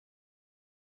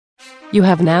You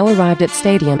have now arrived at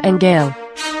Stadium and Gale.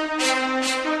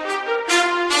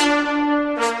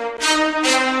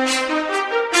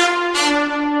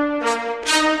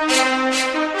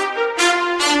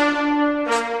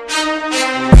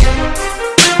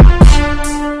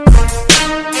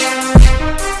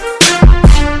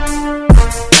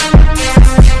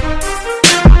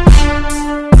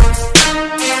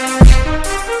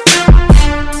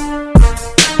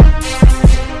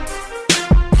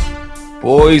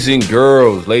 Boys and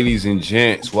girls, ladies and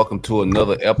gents, welcome to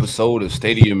another episode of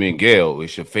Stadium and Gale.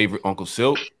 It's your favorite Uncle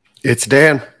Silk. It's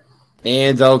Dan.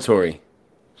 And Deltory.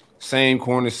 Same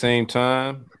corner, same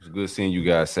time. It's good seeing you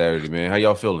guys Saturday, man. How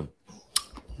y'all feeling?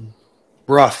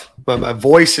 Rough, but my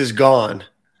voice is gone.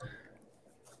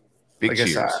 Big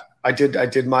cheers. I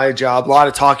did my job. A lot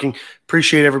of talking.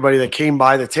 Appreciate everybody that came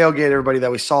by the tailgate, everybody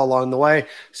that we saw along the way.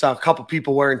 Saw a couple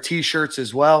people wearing T-shirts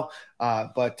as well.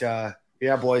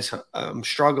 Yeah, boys, I'm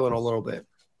struggling a little bit.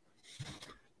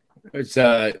 It's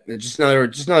just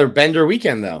another bender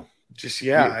weekend though.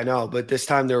 I know, but this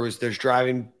time there's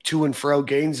driving to and fro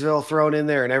Gainesville thrown in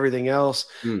there and everything else.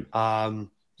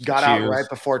 Got out right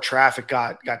before traffic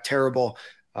got terrible.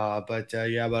 About a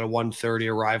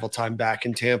 1:30 arrival time back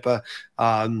in Tampa.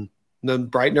 Then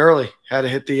bright and early had to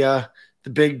hit the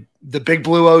big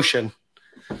blue ocean.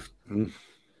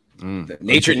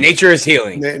 Nature is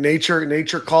healing.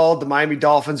 Nature called. The Miami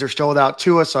Dolphins are still without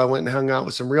Tua, so I went and hung out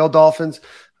with some real Dolphins.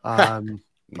 You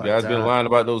guys been lying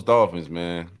about those Dolphins,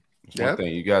 man. One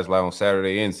thing. You guys lie on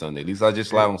Saturday and Sunday. At least I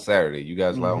just lie on Saturday. You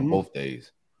guys lie on both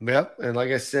days. Yep. And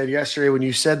like I said yesterday, when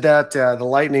you said that, the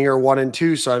Lightning are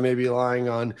 1-2, so I may be lying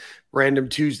on random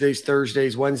Tuesdays,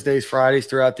 Thursdays, Wednesdays, Fridays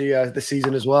throughout the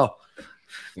season as well.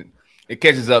 It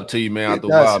catches up to you, man, after a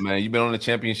while, man. You've been on the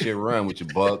championship run with your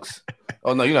Bucks.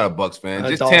 Oh, no, you're not a Bucks fan.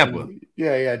 Just Tampa.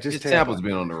 Yeah, just Tampa. Tampa's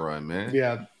been on the run, man.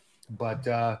 Yeah, but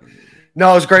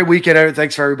no, it was a great weekend.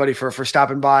 Thanks for everybody for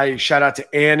stopping by. Shout out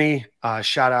to Annie.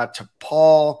 Shout out to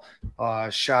Paul.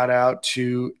 Shout out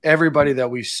to everybody that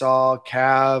we saw.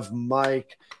 Cav,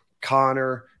 Mike,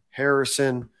 Connor,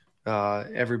 Harrison,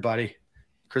 everybody.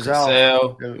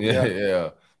 Crizel.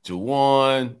 Yeah.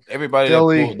 Juwan. Everybody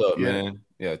Tilly, that pulled up, man.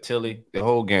 Yeah, Tilly. The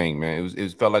whole gang, man.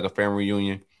 It felt like a family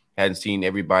reunion. Hadn't seen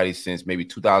everybody since maybe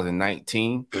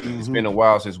 2019. It's been a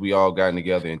while since we all gotten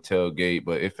together in tailgate,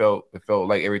 but it felt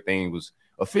like everything was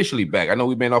officially back. I know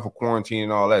we've been off of quarantine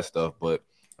and all that stuff, but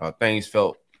things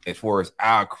felt, as far as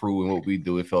our crew and what we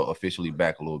do, it felt officially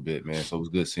back a little bit, man. So it was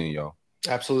good seeing y'all.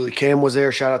 Absolutely. Cam was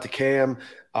there. Shout out to Cam.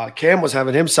 Cam was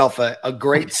having himself a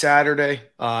great Saturday.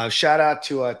 Shout out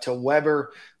to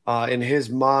Weber and his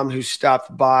mom who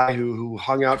stopped by, who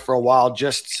hung out for a while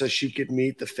just so she could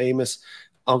meet the famous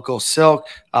Uncle Silk,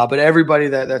 but everybody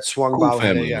that swung by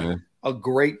family, a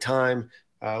great time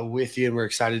with you, and we're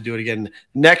excited to do it again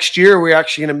next year. We're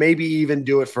actually going to maybe even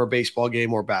do it for a baseball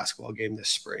game or basketball game this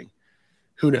spring.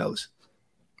 Who knows?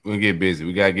 We'll get busy.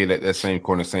 We gotta get at that same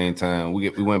corner, same time. We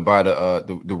went by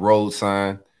the road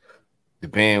sign. The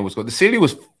band was good. The city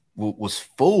was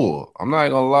full. I'm not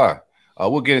gonna lie.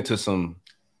 We'll get into some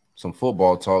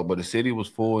football talk, but the city was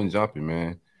full and jumping,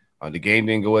 man. The game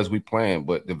didn't go as we planned,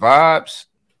 but the vibes,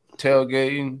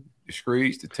 tailgating, the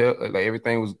streets, like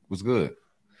everything was good.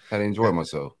 Had to enjoy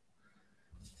myself.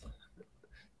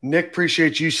 Nick,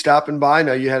 appreciate you stopping by. I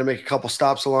know you had to make a couple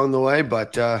stops along the way,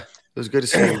 but it was good to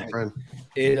see you, my friend.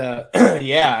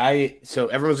 So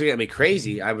everyone's looking at me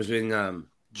crazy. I was in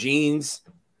jeans,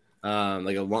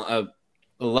 like a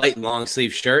light long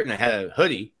sleeve shirt, and I had a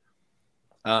hoodie.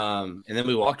 And then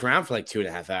we walked around for like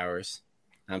 2.5 hours.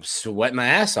 I'm sweating my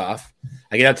ass off.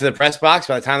 I get up to the press box.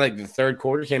 By the time like the third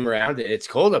quarter came around, it's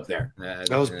cold up there. That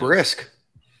was brisk.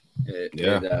 I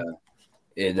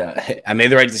made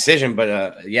the right decision,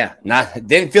 but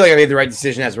didn't feel like I made the right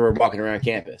decision as we were walking around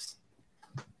campus.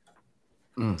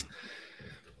 Well,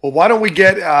 why don't we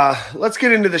let's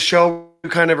get into the show,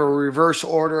 kind of a reverse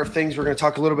order of things. We're going to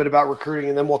talk a little bit about recruiting,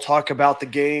 and then we'll talk about the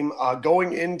game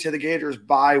going into the Gators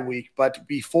bye week. But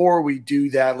before we do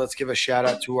that, let's give a shout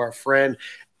out to our friend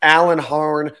Alan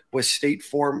Horn with State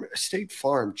Farm.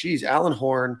 Alan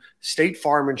Horn, State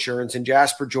Farm Insurance in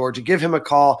Jasper, Georgia. Give him a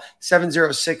call,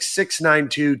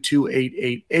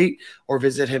 706-692-2888, or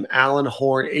visit him, Alan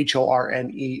Horn,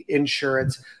 HORNE,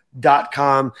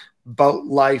 insurance.com. Boat,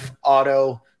 life,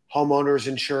 auto, homeowners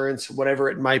insurance,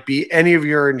 whatever it might be, any of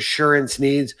your insurance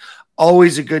needs,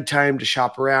 always a good time to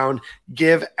shop around.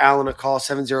 Give Alan a call,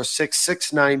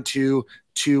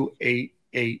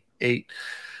 706-692-2888.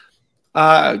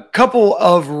 A couple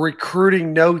of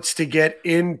recruiting notes to get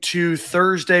into.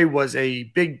 Thursday was a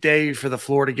big day for the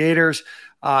Florida Gators.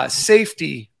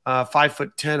 Safety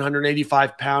 5'10",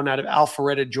 185-pound out of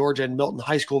Alpharetta, Georgia, and Milton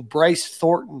High School. Bryce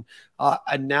Thornton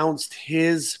announced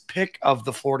his pick of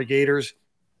the Florida Gators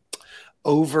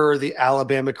over the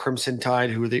Alabama Crimson Tide,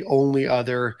 who are the only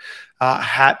other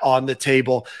hat on the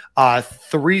table.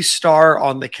 3-star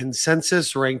on the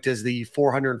consensus, ranked as the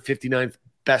 459th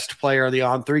best player on the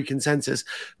On3 consensus,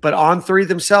 but On3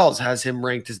 themselves has him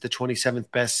ranked as the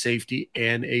 27th best safety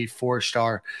and a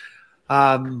 4-star.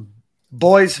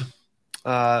 Boys,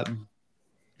 your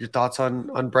thoughts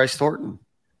on Bryce Thornton?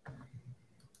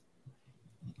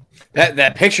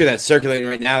 That picture that's circulating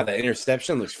right now, that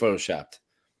interception, looks photoshopped.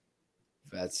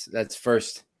 That's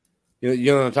first. You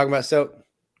know what I'm talking about, Soap?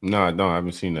 No, I don't. I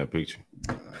haven't seen that picture.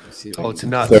 It's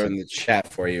nuts. Throw it in the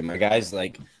chat for you. My guy's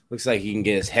looks like he can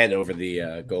get his head over the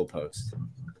goalpost.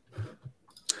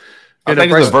 I think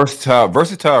it's a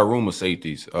versatile room of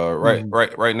safeties.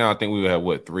 Right now, I think we would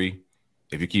have 3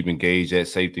 if you keep engaged at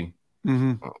safety.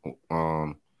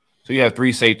 So you have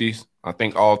 3 safeties. I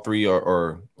think all 3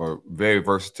 are very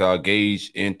versatile.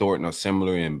 Gage and Thornton are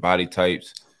similar in body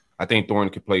types. I think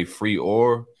Thornton could play free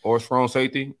or strong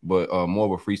safety, but more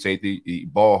of a free safety. He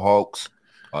ball hawks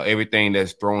everything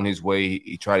that's thrown his way.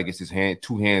 He try to get his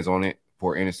 2 hands on it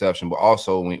for interception, but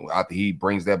also after he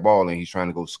brings that ball in, he's trying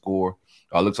to go score.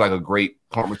 Looks like a great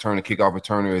punt returner, kickoff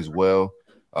returner as well.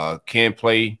 Can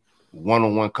play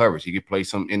one-on-one coverage. He can play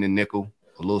some in the nickel,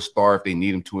 a little star if they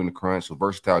need him to in the crunch. So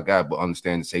versatile guy, but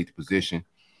understand the safety position.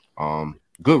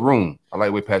 Good room. I like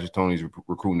the way Patrick Tony's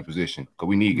recruiting the position because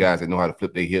we need guys that know how to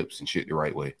flip their hips and shit the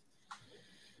right way.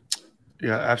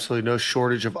 Yeah, absolutely no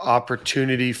shortage of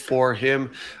opportunity for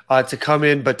him to come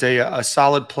in, but a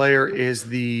solid player is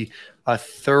the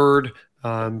 3rd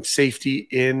safety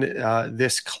in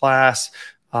this class,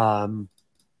 and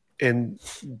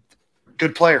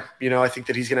good player. I think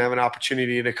that he's going to have an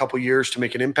opportunity in a couple years to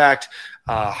make an impact.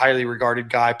 Highly regarded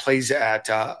guy, plays at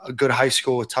a good high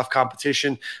school with tough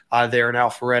competition there in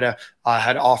Alpharetta.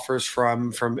 Had offers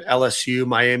from LSU,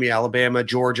 Miami, Alabama,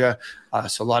 Georgia.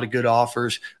 So a lot of good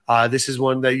offers. This is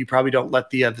one that you probably don't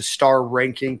let the star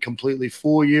ranking completely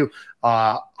fool you.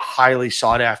 Highly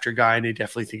sought after guy, and I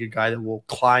definitely think a guy that will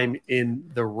climb in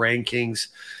the rankings.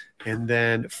 And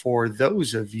then for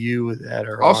those of you that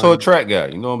are also a track guy,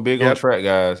 I'm big on track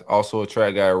guys. Also a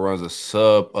track guy who runs a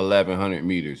sub 1100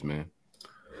 meters, man.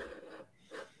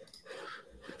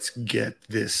 Let's get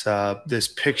this this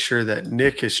picture that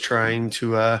Nick is trying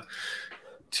to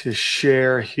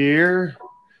share here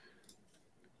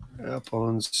up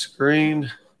on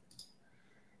screen.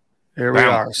 There we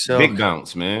are. So big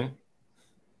bounce, man.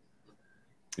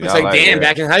 It's like Dan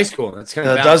back in high school. That's kind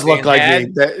of it does look like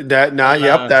me.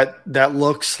 That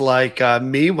looks like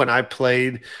me when I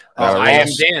played I am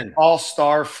Dan.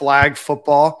 All-Star flag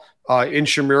football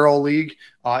intramural league.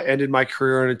 Ended my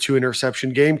career in a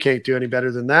 2-interception game. Can't do any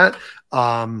better than that.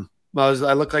 I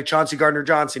looked like Chauncey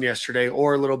Gardner-Johnson yesterday,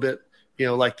 or a little bit,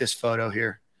 like this photo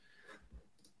here.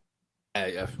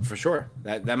 For sure.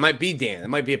 That might be Dan. That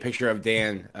might be a picture of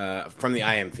Dan from the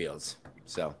IM fields.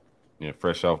 So. Yeah,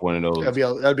 fresh off one of those.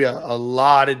 That'd be a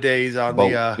lot of days on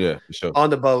boat. For sure.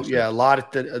 On the boat. Sure. Yeah, a lot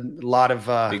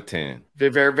of big tan.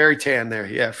 Very very tan there.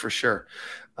 Yeah, for sure.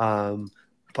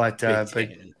 But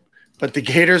the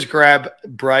Gators grab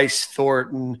Bryce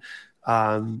Thornton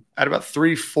at about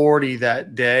 3:40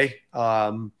 that day,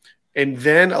 and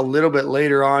then a little bit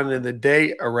later on in the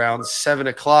day, around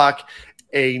 7:00.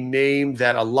 A name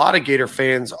that a lot of Gator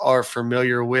fans are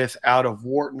familiar with out of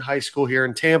Wharton High School here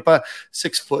in Tampa,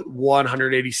 6'1",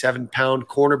 187-pound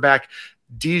cornerback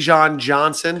Dijon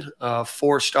Johnson,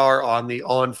 4-star on the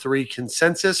On3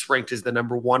 consensus, ranked as the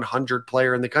number 100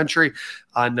 player in the country,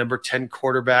 number 10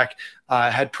 quarterback,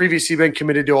 had previously been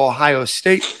committed to Ohio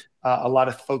State. A lot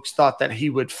of folks thought that he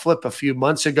would flip a few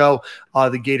months ago.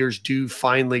 The Gators do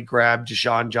finally grab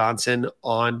Dijon Johnson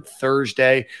on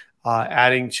Thursday.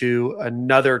 Adding to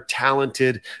another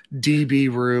talented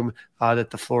DB room that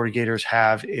the Florida Gators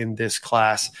have in this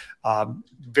class.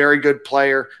 Very good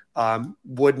player.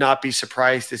 Would not be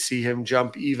surprised to see him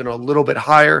jump even a little bit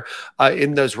higher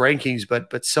in those rankings.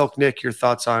 But Silk, Nick, your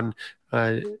thoughts on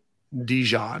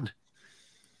Dijon?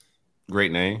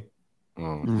 Great name.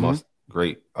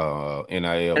 Great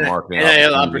NIL marketing.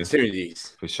 NIL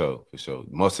opportunities. For sure.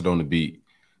 Mustard on the beat.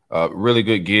 Really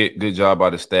good job by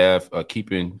the staff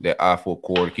keeping that eye for a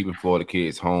quarter, keeping Florida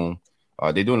kids home.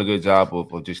 They're doing a good job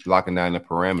of just locking down the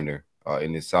perimeter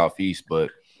in the Southeast,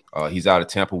 but he's out of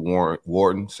Tampa,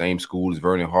 Wharton, same school as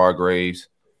Vernon Hargraves.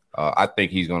 I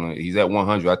think he's at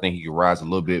 100. I think he can rise a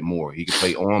little bit more. He can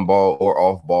play on ball or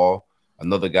off ball.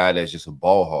 Another guy that's just a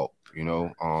ball hawk,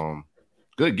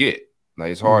 Good get.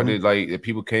 Like, it's hard to, like, if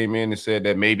people came in and said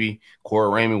that maybe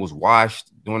Corey Raymond was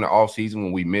washed during the offseason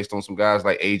when we missed on some guys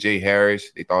like A.J.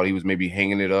 Harris. They thought he was maybe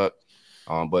hanging it up.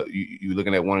 But you're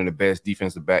looking at one of the best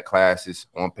defensive back classes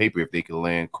on paper if they could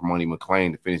land Cormani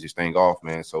McClain to finish this thing off,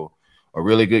 man. So a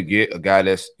really good get, a guy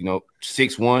that's,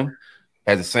 6'1",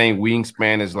 has the same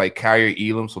wingspan as like Kyrie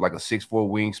Elam, so like a 6'4"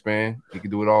 wingspan. He can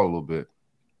do it all a little bit.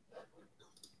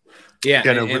 Yeah,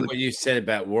 and what you said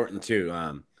about Wharton too,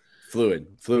 fluid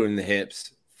in the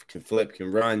hips, can flip,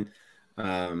 can run.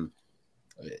 And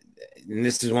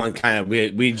this is one kind of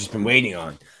we just been waiting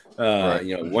on.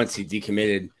 Right. Once he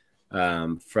decommitted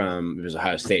from it was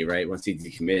Ohio State, right? Once he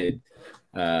decommitted,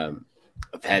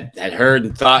 had heard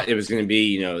and thought it was going to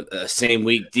be a same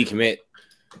week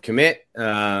commit.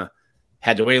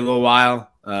 Had to wait a little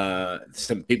while.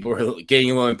 Some people were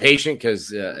getting a little impatient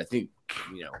because I think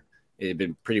it had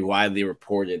been pretty widely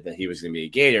reported that he was going to be a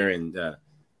Gator, and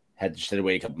had to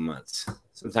wait a couple months.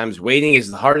 Sometimes waiting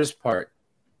is the hardest part.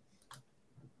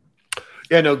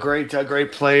 Yeah, no, great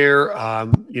player.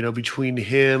 Between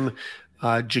him,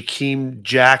 Jakeem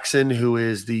Jackson, who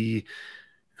is the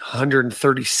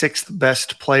 136th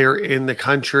best player in the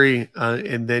country,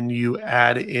 and then you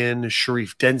add in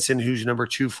Sharif Denson, who's number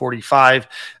 245.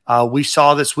 We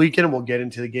saw this weekend, and we'll get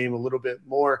into the game a little bit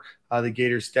more. The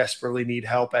Gators desperately need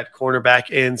help at cornerback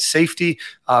and safety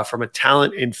from a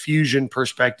talent infusion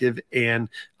perspective, and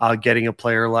getting a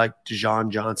player like Dejon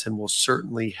Johnson will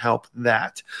certainly help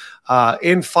that.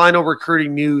 In final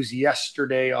recruiting news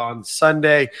yesterday on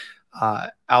Sunday,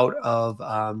 out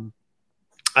of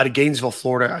Gainesville,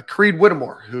 Florida, Creed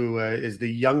Whittemore, who is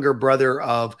the younger brother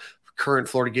of current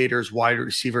Florida Gators wide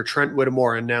receiver Trent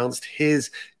Whittemore, announced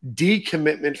his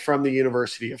decommitment from the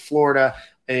University of Florida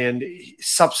and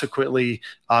subsequently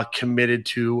committed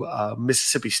to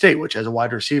Mississippi State, which as a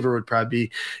wide receiver would probably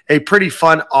be a pretty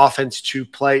fun offense to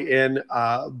play in.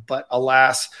 But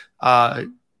alas,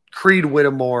 Creed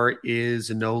Whittemore is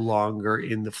no longer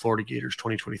in the Florida Gators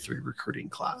 2023 recruiting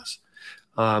class.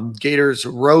 Gators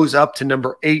rose up to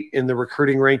number 8 in the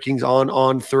recruiting rankings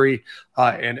on 3,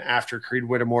 and after Creed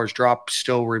Whittemore's drop,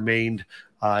 still remained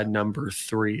number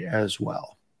 3 as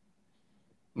well.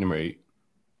 Number 8.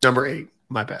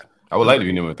 My bad. I would like to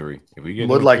be number 3. If we get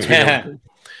would like to be number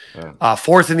 3. Yeah.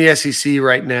 4th in the SEC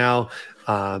right now.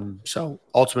 So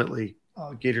ultimately,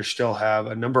 Gators still have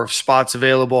a number of spots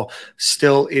available,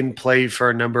 still in play for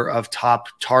a number of top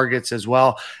targets as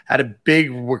well. Had a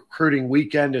big recruiting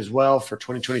weekend as well for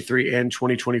 2023 and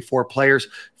 2024 players.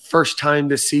 First time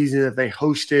this season that they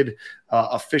hosted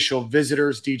official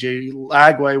visitors. DJ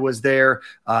Lagway was there.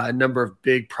 A number of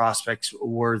big prospects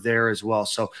were there as well.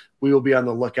 So we will be on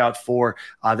the lookout for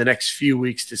the next few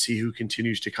weeks to see who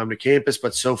continues to come to campus.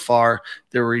 But so far,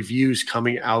 the reviews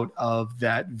coming out of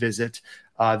that visit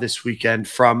this weekend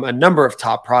from a number of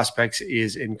top prospects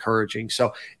is encouraging.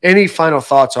 So any final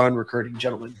thoughts on recruiting,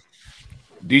 gentlemen?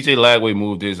 DJ Lagway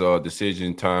moved his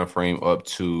decision time frame up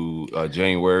to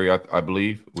January, I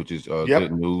believe, which is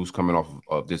good news coming off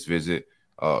of this visit.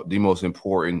 The most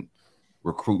important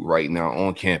recruit right now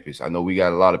on campus. I know we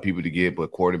got a lot of people to get,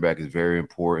 but quarterback is very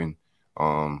important.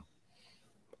 I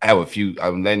have a few.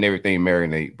 I'm letting everything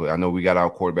marinate, but I know we got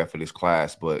our quarterback for this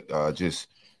class, but just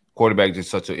quarterback is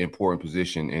just such an important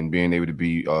position, and being able to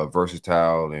be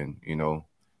versatile and,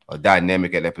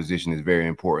 dynamic at that position is very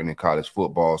important in college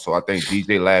football. So I think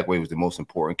DJ Lagway was the most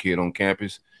important kid on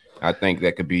campus. I think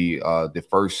that could be the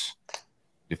first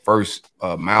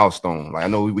milestone. Like, I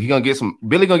know Billy gonna get some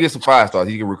 5-stars.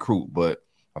 He can recruit, but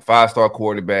a 5-star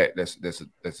quarterback that's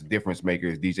a difference maker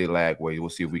is DJ Lagway. We'll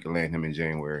see if we can land him in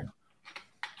January.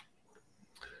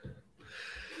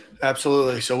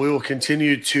 Absolutely. So we will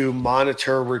continue to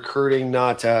monitor recruiting.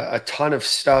 Not a ton of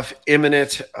stuff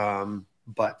imminent,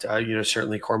 but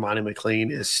certainly Cormani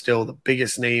McClain is still the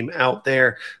biggest name out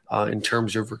there in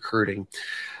terms of recruiting.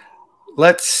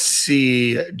 Let's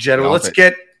see, gentlemen.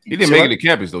 He didn't make it to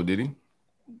campus, though, did he?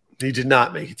 He did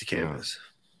not make it to campus,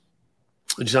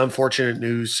 which is unfortunate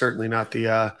news. Certainly not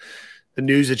the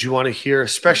news that you want to hear,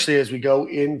 especially as we go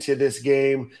into this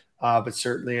game. But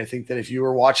certainly, I think that if you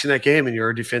were watching that game and you're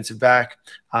a defensive back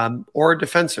or a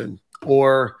defenseman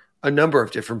or a number of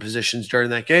different positions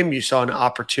during that game, you saw an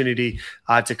opportunity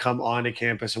to come onto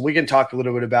campus. And we can talk a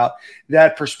little bit about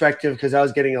that perspective, because I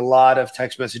was getting a lot of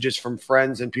text messages from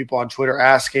friends and people on Twitter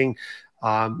asking,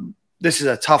 this is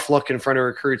a tough look in front of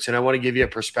recruits, and I want to give you a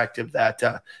perspective that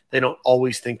they don't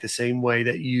always think the same way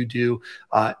that you do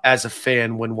as a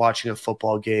fan when watching a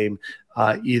football game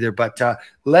either. But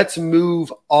let's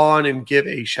move on and give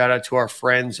a shout out to our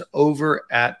friends over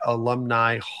at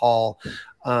Alumni Hall.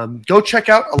 Go check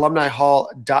out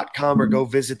alumnihall.com or go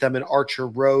visit them in Archer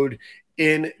Road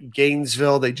in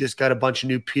Gainesville. They just got a bunch of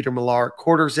new Peter Millar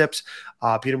quarter zips.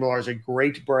 Peter Millar is a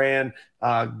great brand,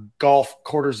 golf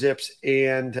quarter zips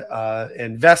and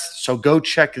vests. So go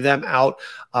check them out.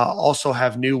 Also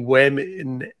have new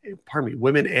women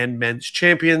and men's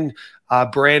champion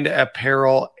brand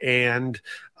apparel. And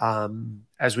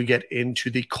as we get into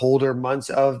the colder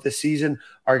months of the season,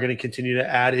 are going to continue to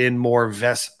add in more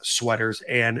vests, sweaters,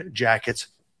 and jackets.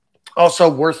 Also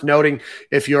worth noting,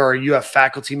 if you're a UF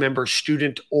faculty member,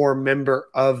 student, or member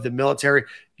of the military,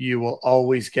 you will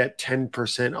always get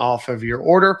 10% off of your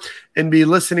order, and be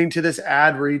listening to this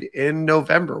ad read in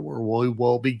November, where we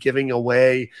will be giving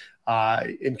away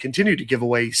and continue to give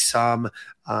away some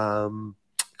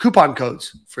coupon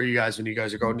codes for you guys when you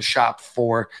guys are going to shop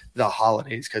for the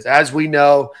holidays. Because as we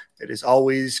know, it is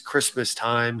always Christmas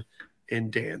time in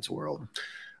Dan's world.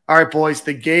 All right, boys,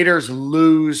 the Gators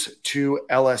lose to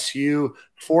LSU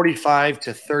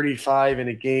 45-35 in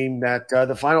a game that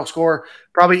the final score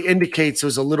probably indicates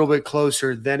was a little bit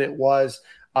closer than it was.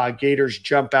 Gators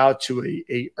jump out to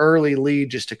a early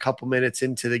lead just a couple minutes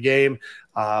into the game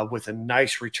with a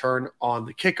nice return on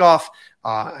the kickoff,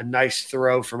 a nice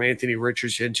throw from Anthony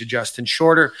Richardson to Justin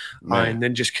Shorter, and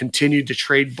then just continued to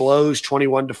trade blows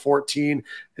 21-14,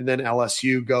 and then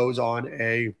LSU goes on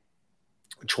a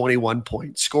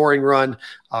 21-point scoring run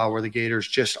where the Gators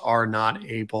just are not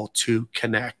able to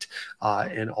connect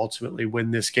and ultimately win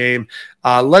this game.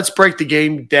 Let's break the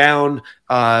game down,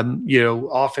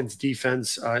 offense,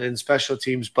 defense, and special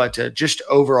teams, but just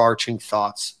overarching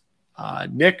thoughts.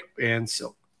 Nick and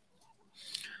Silk.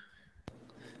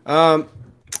 I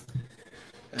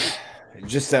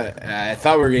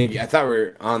thought we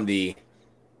were on the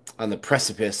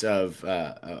precipice of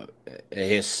a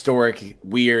historic,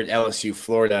 weird LSU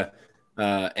Florida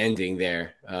ending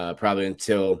there, probably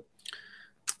until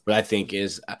what I think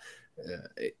is,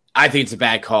 I think it's a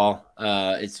bad call.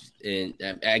 I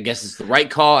guess it's the right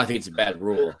call. I think it's a bad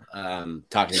rule.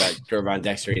 Talking about Gervon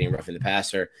Dexter getting roughing the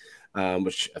passer,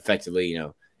 which effectively,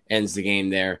 ends the game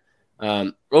there.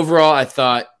 Overall, I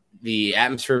thought the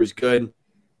atmosphere was good.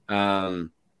 That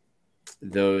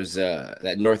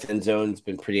north end zone's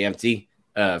been pretty empty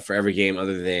for every game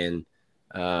other than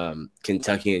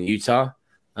Kentucky and Utah.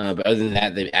 But other than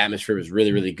that, the atmosphere was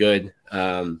really, really good.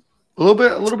 A little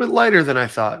bit lighter than I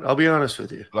thought. I'll be honest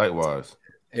with you. Likewise.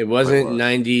 It wasn't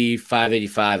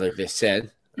 95-85 like they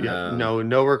said. Yeah,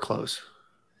 nowhere close.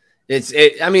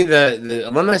 The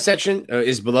alumni section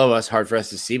is below us, hard for us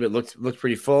to see, but looked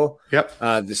pretty full. Yep.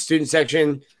 The student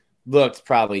section looked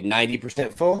probably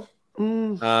 90% full.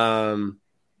 You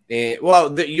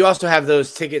also have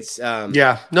those tickets. I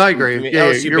agree.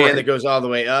 LSU band right. that goes all the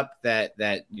way up. That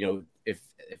if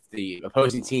the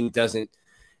opposing team doesn't,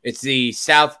 it's the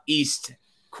southeast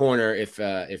corner. If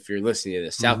you're listening to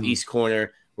this, southeast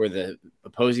corner where the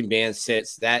opposing band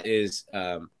sits, that is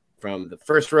from the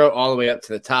first row all the way up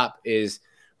to the top is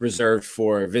reserved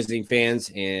for visiting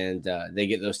fans, and they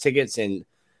get those tickets. And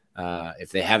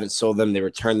if they haven't sold them, they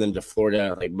return them to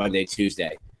Florida like Monday,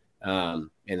 Tuesday. And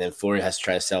then Florida has to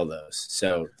try to sell those.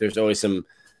 So there's always some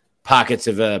pockets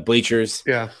of bleachers,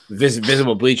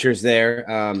 visible bleachers there.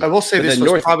 I will say this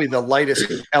was probably the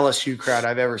lightest LSU crowd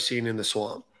I've ever seen in the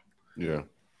Swamp. Yeah,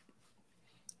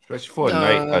 especially for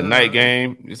a night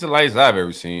game. It's the lightest I've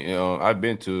ever seen. I've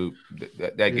been to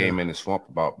that game in the Swamp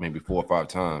about maybe 4 or 5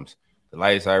 times. The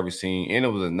lightest I ever seen, and it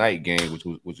was a night game,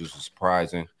 which was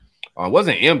surprising. It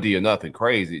wasn't empty or nothing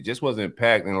crazy. It just wasn't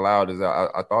packed and loud as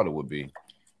I thought it would be.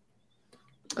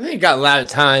 I think it got loud at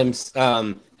times.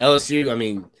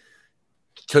 LSU,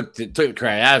 took the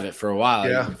crowd out of it for a while.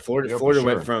 Yeah. Florida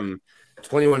went from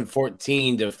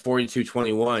 21-14 to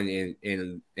 42-21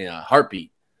 in a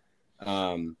heartbeat,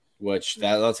 which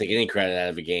that'll take any credit out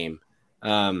of a game.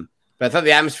 But I thought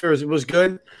the atmosphere was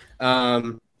good.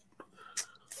 Thought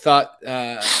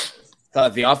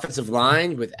the offensive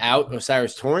line without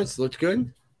Osiris Torrance looked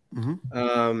good.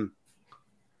 Mm-hmm.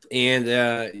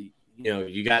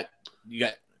 You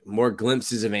got more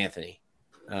glimpses of Anthony.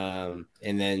 And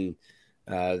then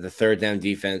the third down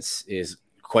defense is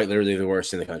quite literally the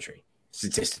worst in the country,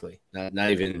 statistically.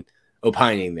 Not even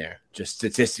opining there. Just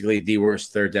statistically the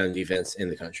worst third down defense in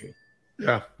the country.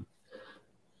 Yeah.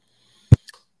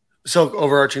 So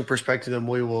overarching perspective, then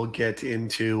we will get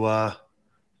into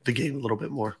the game a little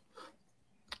bit more.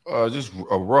 Just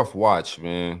a rough watch,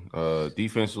 man.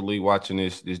 Defensively, watching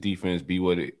this defense be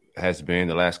what it has been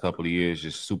the last couple of years,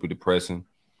 just super depressing.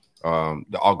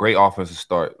 The great offensive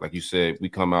start, like you said, we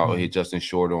come out and hit Justin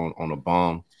Short on a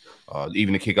bomb.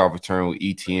 Even the kickoff return with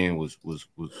ETN was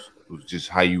just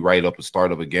how you write up a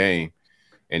start of a game.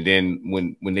 And then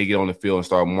when they get on the field and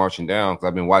start marching down, because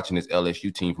I've been watching this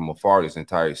LSU team from afar this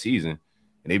entire season,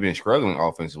 and they've been struggling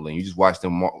offensively. And you just watch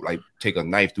them like take a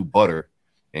knife through butter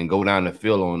and go down the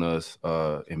field on us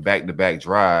in back-to-back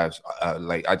drives.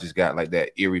 Like I just got like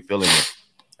that eerie feeling that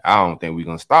I don't think we're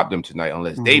gonna stop them tonight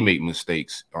unless they make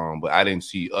mistakes. But I didn't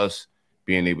see us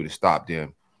being able to stop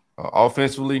them.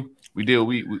 Offensively, we did what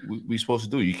we supposed to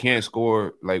do. You can't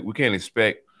score, like we can't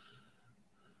expect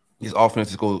this offense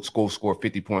to go score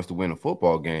 50 points to win a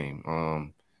football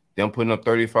game. Them putting up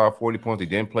 35, 40 points. They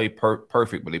didn't play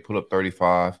perfect, but they put up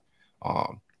 35.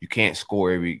 You can't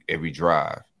score every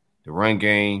drive. The run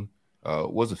game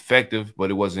was effective,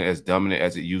 but it wasn't as dominant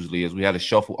as it usually is. We had a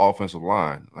shuffle offensive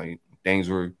line. Like things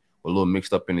were a little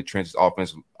mixed up in the trenches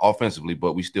offensively,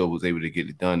 but we still was able to get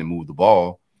it done and move the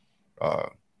ball.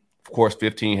 Of course,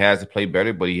 15 has to play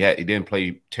better, but he didn't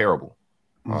play terrible.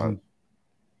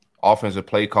 Offensive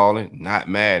play calling, not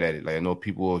mad at it. Like I know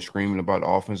people are screaming about the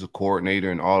offensive coordinator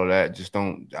and all of that.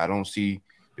 I don't see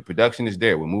the production is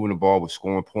there. We're moving the ball, we're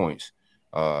scoring points.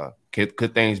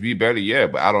 Could things be better? Yeah,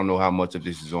 but I don't know how much of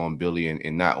this is on Billy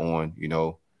and not on,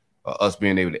 us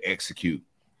being able to execute.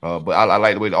 But I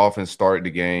like the way the offense started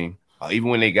the game. Even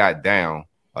when they got down,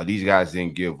 these guys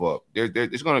didn't give up.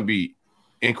 There's going to be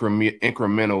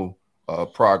incremental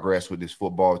progress with this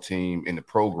football team in the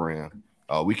program.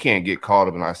 We can't get caught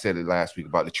up, and I said it last week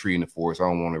about the tree in the forest. I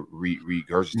don't want to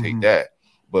regurgitate that,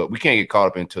 but we can't get caught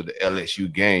up into the LSU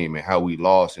game and how we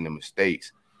lost and the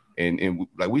mistakes. And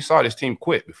like we saw this team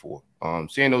quit before.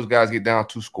 Seeing those guys get down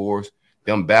 2 scores,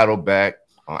 them battle back.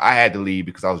 I had to leave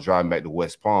because I was driving back to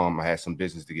West Palm. I had some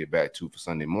business to get back to for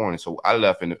Sunday morning, so I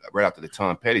left right after the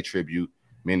Tom Petty tribute.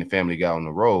 Me and the family got on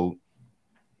the road,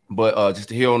 but just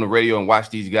to hear on the radio and watch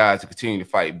these guys to continue to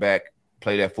fight back,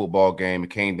 play that football game.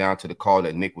 It came down to the call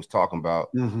that Nick was talking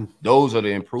about. Those are the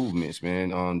improvements,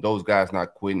 man. Those guys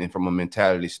not quitting, and from a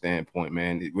mentality standpoint,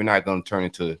 man, we're not going to turn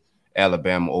into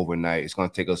Alabama overnight. It's going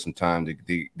to take us some time to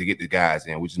get the guys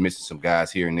in. We're just missing some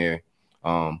guys here and there.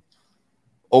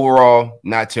 Overall,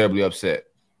 not terribly upset.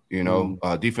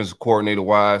 Defensive coordinator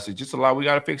wise, it's just a lot we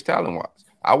got to fix talent wise.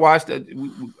 I watched that.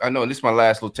 I know this is my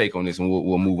last little take on this, and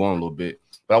we'll move on a little bit.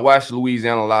 But I watched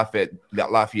Louisiana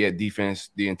Lafayette defense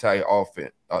the entire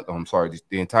offense. The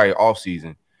entire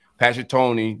offseason. Patrick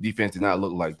Toney defense did not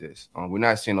look like this. We're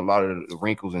not seeing a lot of the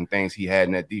wrinkles and things he had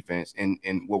in that defense, and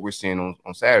what we're seeing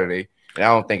on Saturday. And I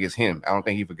don't think it's him. I don't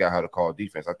think he forgot how to call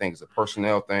defense. I think it's a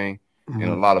personnel thing and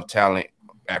a lot of talent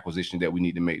acquisition that we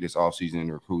need to make this offseason in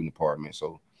the recruiting department.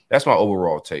 So that's my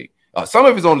overall take. Some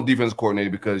of it's on the defensive coordinator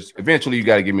because eventually you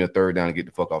got to give me a third down and get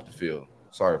the fuck off the field.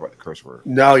 Sorry about the curse word.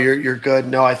 No, you're good.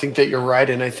 No, I think that you're right,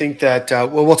 and I think that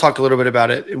we'll talk a little bit about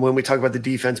it when we talk about the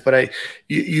defense. But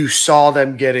you saw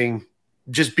them getting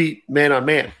just beat man on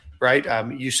man, right?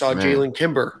 You saw Jalen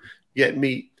Kimber get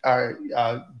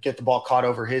the ball caught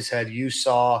over his head. You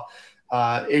saw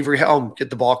Avery Helm get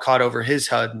the ball caught over his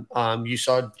head. You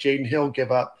saw Jaden Hill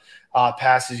give up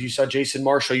passes. You saw Jason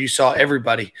Marshall. You saw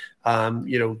everybody,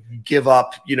 give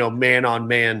up, man on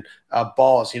man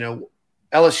balls.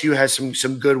 LSU has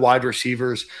some good wide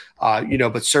receivers,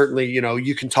 but certainly,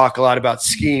 you can talk a lot about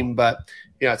scheme, but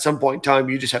at some point in time,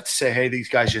 you just have to say, hey, these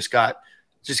guys just got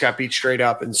beat straight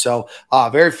up. And so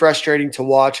very frustrating to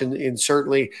watch. And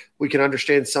certainly we can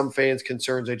understand some fans'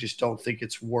 concerns. I just don't think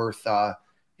it's worth,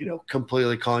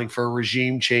 completely calling for a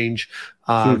regime change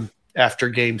after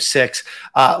game 6.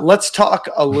 Let's talk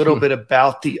a little bit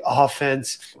about the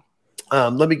offense.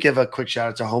 Let me give a quick shout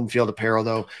out to Home Field Apparel,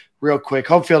 though. Real quick,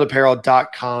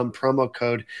 homefieldapparel.com, promo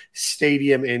code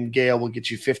Stadium and Gale will get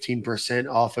you 15%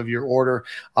 off of your order.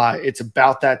 It's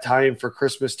about that time for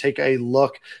Christmas. Take a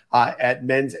look at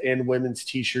men's and women's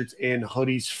t-shirts and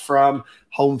hoodies from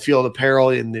Home Field Apparel,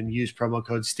 and then use promo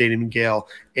code Stadium and Gale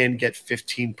and get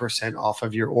 15% off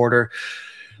of your order.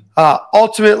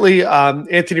 Ultimately,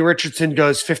 Anthony Richardson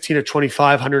goes 15 of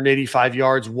 25, 185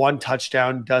 yards, 1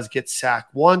 touchdown, does get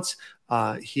sacked once.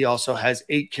 He also has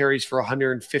 8 carries for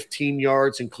 115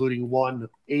 yards, including one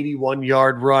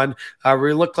 81-yard run. Where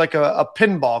he looked like a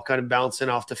pinball kind of bouncing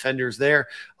off defenders there.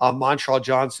 Montreal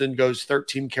Johnson goes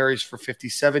 13 carries for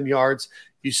 57 yards.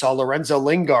 You saw Lorenzo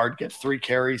Lingard get 3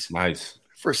 carries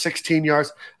for 16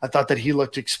 yards. I thought that he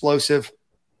looked explosive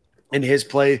in his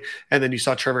play. And then you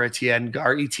saw Trevor Etienne,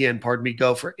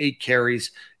 go for 8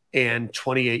 carries and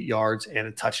 28 yards and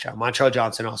a touchdown. Montreal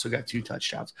Johnson also got 2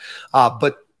 touchdowns.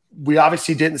 But we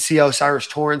obviously didn't see Osiris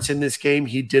Torrance in this game.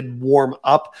 He did warm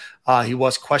up. He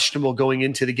was questionable going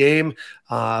into the game.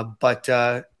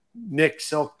 But Nick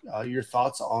Silk, your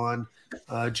thoughts on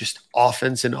just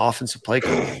offense and offensive play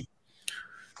calling?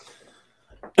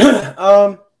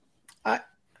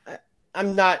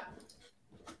 I'm not.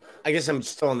 I guess I'm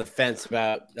still on the fence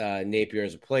about Napier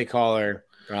as a play caller.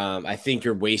 I think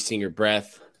you're wasting your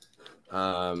breath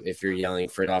if you're yelling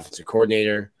for an offensive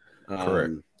coordinator.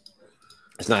 Correct.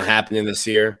 It's not happening this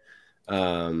year.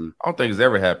 I don't think it's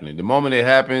ever happening. The moment it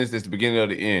happens, it's the beginning of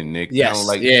the end, Nick. Yes.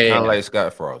 Kind of like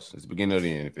Scott Frost. It's the beginning of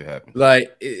the end if it happens.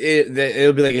 Like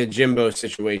it'll be like a Jimbo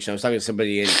situation. I was talking to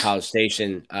somebody in College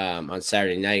Station on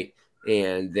Saturday night,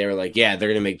 and they were like, "Yeah, they're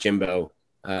gonna make Jimbo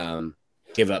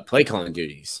give up play calling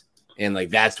duties," and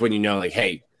like that's when you know, like,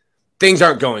 hey, things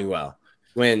aren't going well.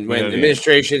 When the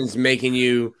administration's making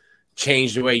you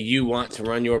change the way you want to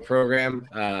run your program,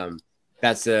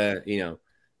 that's like you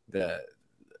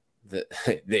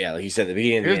said, the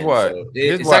beginning. Here's why. So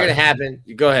it's not going to happen.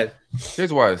 Go ahead.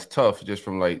 Here's why it's tough, just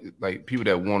from like people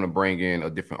that want to bring in a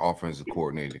different offensive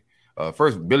coordinator.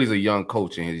 First, Billy's a young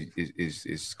coach, and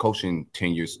his coaching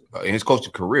tenures in his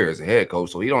coaching career as a head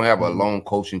coach, so he don't have a long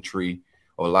coaching tree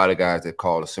or a lot of guys that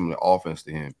call a similar offense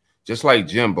to him. Just like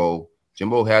Jimbo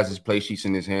has his play sheets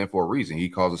in his hand for a reason. He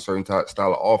calls a certain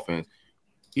style of offense.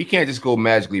 He can't just go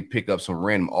magically pick up some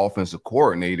random offensive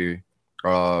coordinator,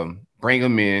 bring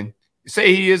him in,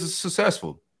 say he is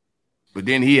successful, but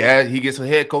then he gets a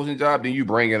head coaching job. Then you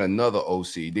bring in another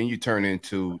OC. Then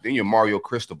you're Mario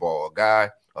Cristobal, a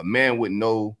man with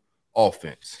no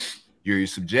offense. You're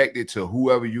subjected to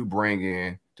whoever you bring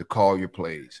in to call your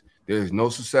plays. There's no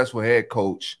successful head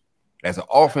coach as an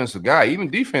offensive guy, even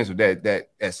defensive, that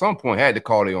at some point had to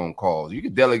call their own calls. You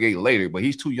could delegate later, but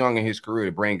he's too young in his career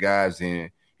to bring guys in.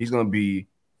 He's going to be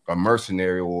a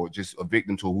mercenary or just a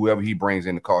victim to whoever he brings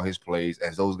in to call his plays.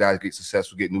 As those guys get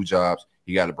successful, get new jobs,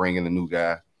 he got to bring in a new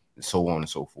guy, and so on and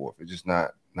so forth. It's just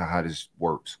not how this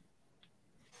works.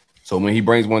 So when he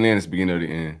brings one in, it's the beginning of the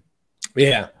end.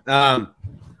 Yeah.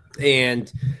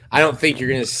 And I don't think you're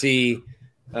going to see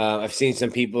I've seen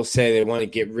some people say they want to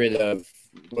get rid of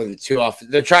one of the two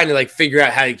they're trying to like figure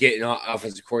out how to get an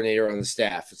offensive coordinator on the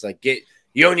staff. It's like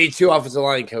you don't need two offensive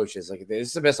line coaches. Like this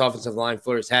is the best offensive line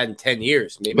Florida's had in 10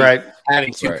 years. Maybe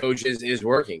having two coaches is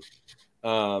working. They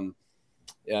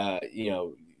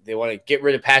want to get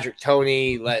rid of Patrick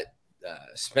Toney, let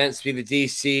Spence be the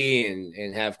DC,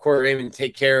 and have Corey Raymond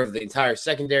take care of the entire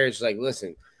secondary. It's like,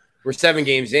 listen, we're 7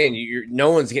 games in.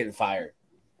 No one's getting fired.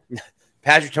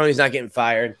 Patrick Toney's not getting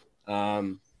fired.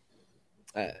 I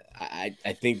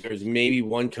think there's maybe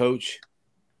one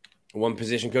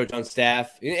position coach on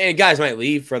staff, and guys might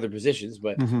leave for other positions,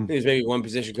 but I think there's maybe one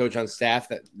position coach on staff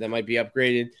that might be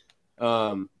upgraded.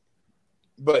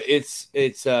 But it's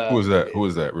who is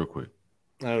that? Real quick,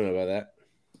 I don't know about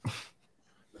that.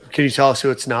 Can you tell us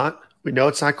who it's not? We know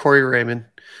it's not Corey Raymond.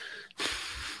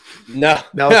 No,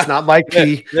 it's not Mike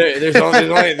P. There's only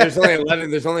 11. There's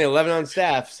only 11 on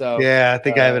staff. So yeah, I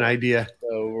think I have an idea.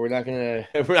 So we're not gonna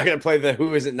play the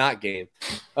who is it not game.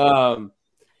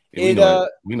 We know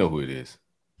who it is.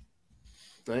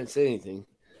 I didn't say anything.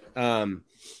 I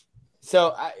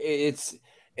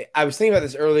was thinking about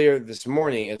this earlier this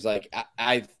morning. It's like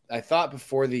I thought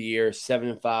before the year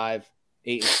 7-5,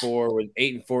 8-4 with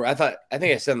 8-4. I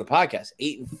think I said on the podcast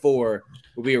 8-4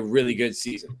 would be a really good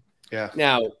season. Yeah.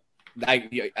 Now,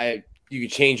 you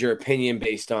could change your opinion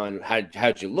based on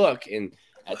how'd you look, and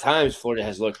at times Florida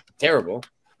has looked terrible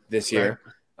this year.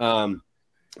 Right.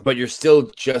 But you're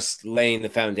still just laying the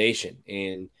foundation,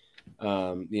 and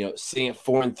sitting at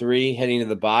 4-3 heading to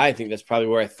the bye, I think that's probably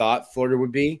where I thought Florida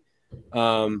would be.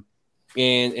 And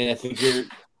I think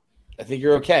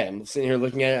you're okay. I'm sitting here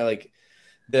looking at it like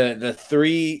the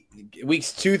 3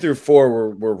 weeks 2 through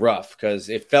 4 were rough because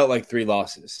it felt like 3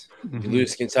 losses. You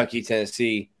lose Kentucky,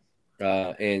 Tennessee,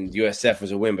 and USF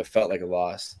was a win, but felt like a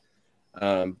loss.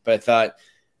 But I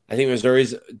think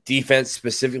Missouri's defense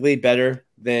specifically better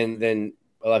than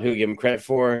a lot of people give them credit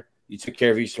for. You took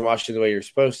care of Eastern Washington the way you're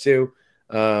supposed to.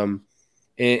 And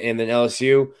then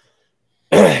LSU,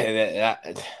 I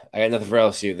got nothing for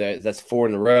LSU. That's 4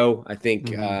 in a row. I think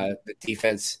the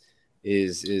defense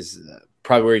is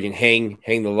probably where you can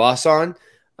hang the loss on.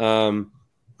 I'm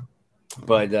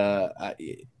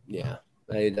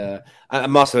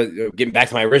also getting back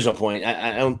to my original point.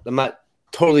 I'm not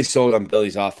totally sold on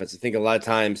Billy's offense. I think a lot of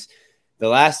times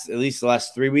at least the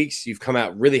last 3 weeks, you've come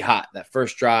out really hot that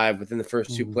first drive within the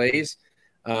first 2 plays.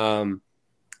 And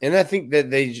I think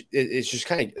that it's just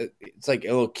kind of, it's like a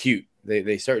little cute.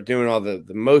 They start doing all the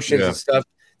motions and stuff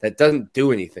that doesn't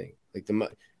do anything. Like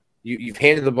you've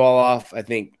handed the ball off, I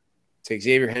think, to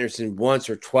Xavier Henderson once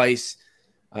or twice.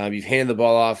 You've handed the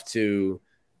ball off to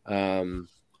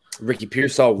Ricky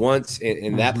Pearsall once,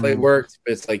 and that play worked.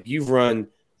 But it's like you've run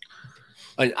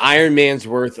an Iron Man's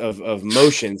worth of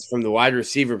motions from the wide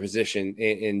receiver position,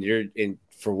 and you're in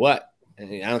for what?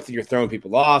 And I don't think you're throwing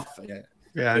people off.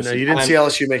 Yeah, no, you didn't see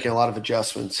LSU making a lot of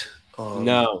adjustments.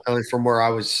 No, only from where I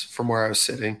was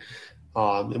sitting,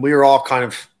 and we were all kind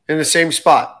of in the same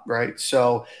spot, right?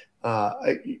 So,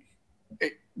 I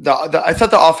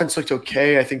thought the offense looked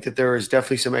okay. I think that there is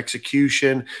definitely some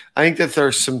execution. I think that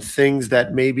there's some things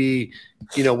that maybe,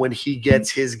 when he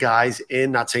gets his guys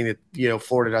in, not saying that,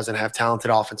 Florida doesn't have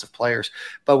talented offensive players,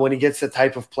 but when he gets the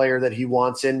type of player that he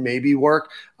wants in, maybe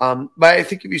work. But I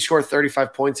think if you score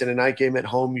 35 points in a night game at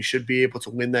home, you should be able to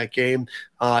win that game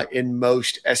in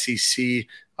most SEC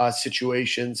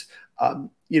situations.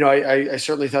 I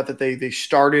certainly thought that they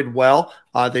started well.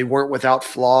 They weren't without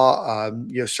flaw.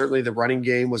 Certainly the running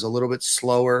game was a little bit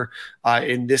slower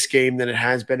in this game than it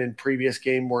has been in previous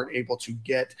game. Weren't able to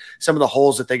get some of the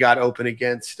holes that they got open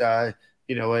against,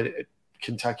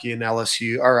 Kentucky and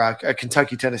LSU, or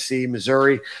Kentucky, Tennessee,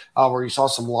 Missouri, where you saw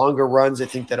some longer runs. I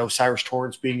think that Osiris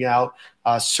Torrance being out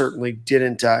certainly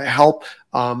didn't help.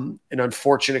 An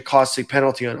unfortunate costly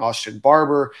penalty on Austin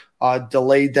Barber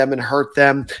delayed them and hurt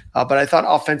them. But I thought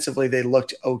offensively they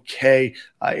looked okay.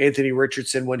 Anthony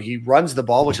Richardson, when he runs the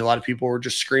ball, which a lot of people were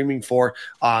just screaming for,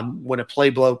 when a play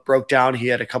broke down, he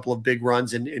had a couple of big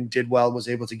runs and did well and was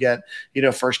able to get,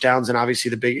 first downs, and obviously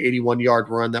the big 81-yard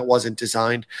run that wasn't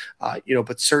designed.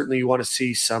 But certainly you want to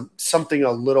see something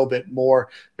a little bit more.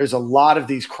 There's a lot of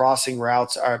these crossing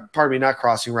routes, not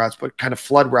crossing routes, but kind of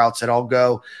flood routes that all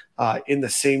go in the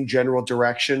same general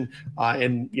direction.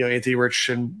 And Anthony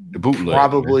Richardson, the bootleg,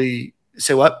 probably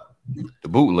say what? The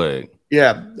bootleg.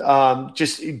 Yeah.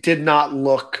 Just did not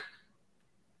look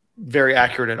very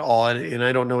accurate at all. And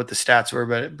I don't know what the stats were,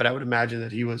 but I would imagine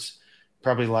that he was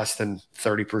probably less than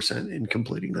 30% in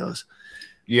completing those.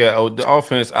 Yeah. The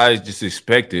offense, I just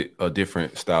expected a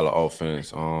different style of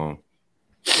offense.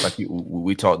 Like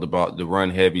we talked about the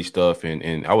run heavy stuff,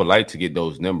 and I would like to get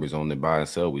those numbers on the buy and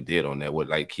sell we did on that. Would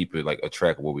like keep it like a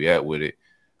track of where we at with it,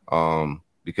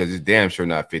 because it's damn sure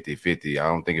not 50-50. I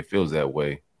don't think it feels that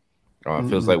way. It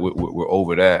feels like we're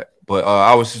over that. But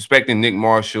I was suspecting Nick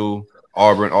Marshall,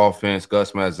 Auburn offense,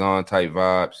 Gus Malzahn type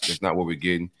vibes. That's not what we're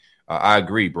getting. I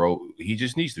agree, bro. He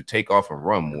just needs to take off and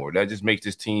run more. That just makes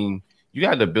this team. You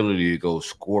got the ability to go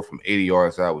score from 80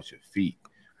 yards out with your feet.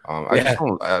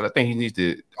 I think he needs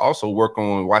to also work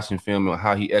on watching film on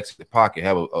how he exits the pocket,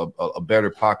 have a better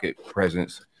pocket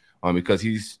presence, because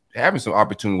he's having some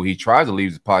opportunity where he tries to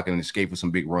leave the pocket and escape with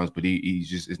some big runs, but he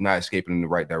just is not escaping in the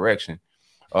right direction.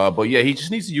 But yeah, he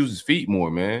just needs to use his feet more,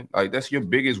 man. Like that's your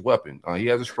biggest weapon. He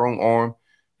has a strong arm.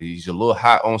 He's a little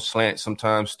hot on slant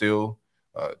sometimes still.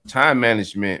 Time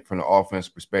management from the offense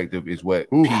perspective is what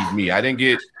peeved me. I didn't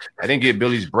get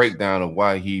Billy's breakdown of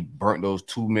why he burnt those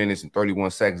 2 minutes and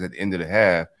 31 seconds at the end of the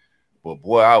half. But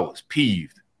boy, I was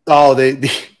peeved. Oh,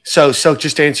 so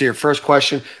just to answer your first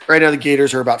question, right now the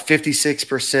Gators are about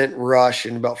 56% rush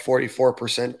and about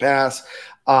 44% pass.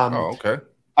 Okay.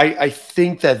 I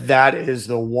think that is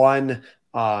the one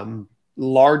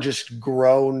largest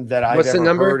groan that I've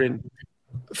ever heard in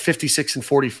 56 and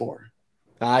 44.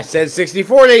 I said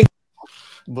 60-40.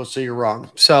 Well, so you're wrong.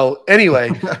 So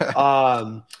anyway,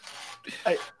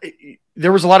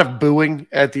 there was a lot of booing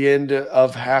at the end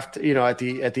of half. At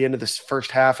the end of this first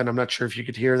half, and I'm not sure if you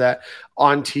could hear that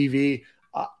on TV.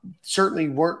 Certainly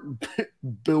weren't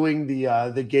booing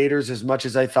the Gators as much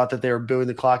as I thought that they were booing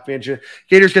the clock management.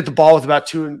 Gators get the ball with about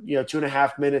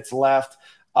 2.5 minutes left.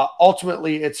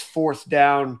 Ultimately, it's fourth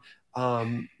down.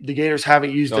 The Gators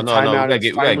haven't used the timeout.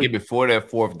 We gotta get before that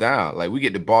fourth down. Like we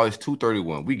get the ball, it's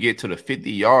 2:31. We get to the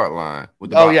 50-yard line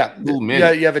with about 2 minutes.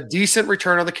 Yeah, you have a decent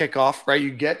return on the kickoff, right?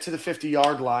 You get to the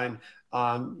 50-yard line.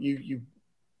 You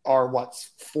are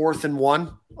 4th and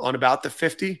 1 on about the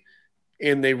 50,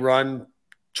 and they run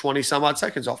 20 some odd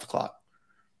seconds off the clock.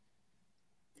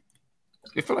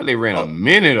 It felt like they ran a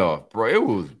minute off,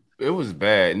 bro. It was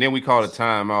bad. And then we called a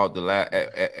timeout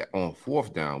on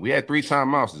fourth down. We had 3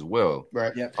 timeouts as well.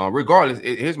 Right. Yeah. Regardless,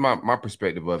 here's my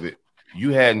perspective of it. You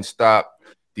hadn't stopped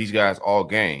these guys all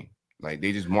game. Like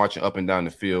they just marching up and down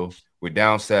the field. We're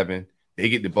down 7. They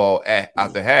get the ball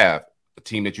out the half, a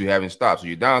team that you haven't stopped. So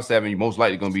you're down 7. You're most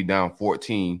likely going to be down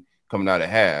 14 coming out of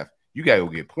half. You got to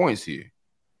go get points here.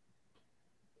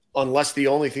 Unless the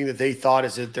only thing that they thought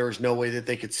is that there was no way that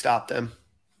they could stop them.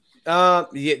 And I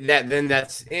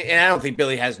don't think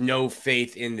Billy has no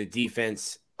faith in the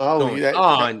defense. Totally. Like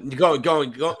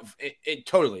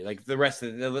the rest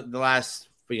of the last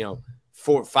 4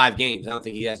 or 5 games. I don't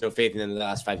think he has no faith in them in the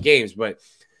last 5 games. But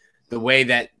the way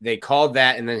that they called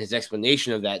that and then his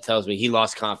explanation of that tells me he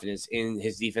lost confidence in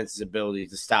his defense's ability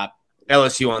to stop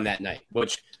LSU on that night.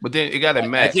 But then it got to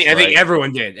match. I think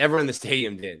everyone did. Everyone in the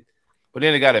stadium did. But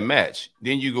then they got a match.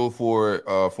 Then you go for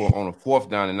on a fourth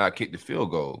down and not kick the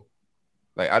field goal.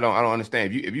 Like I don't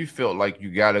understand. If you felt like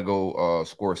you gotta go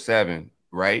score 7,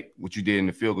 right? What you did in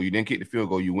the field goal, you didn't kick the field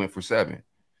goal, you went for 7.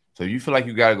 So if you feel like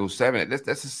you gotta go 7, that's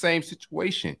the same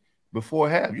situation before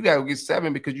half. You gotta get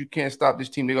 7 because you can't stop this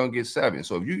team. They're gonna get 7.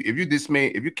 So if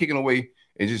you're kicking away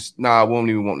and just we don't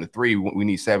even want the 3. We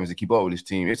need 7s to keep up with this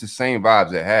team. It's the same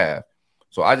vibes at half.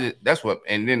 So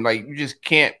and then like you just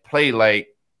can't play like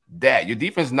that. Your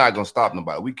defense is not gonna stop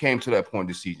nobody. We came to that point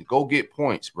this season. Go get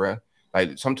points, bruh.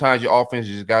 Like sometimes your offense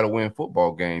just got to win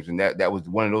football games, and that was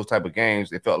one of those type of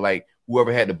games. It felt like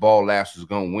whoever had the ball last was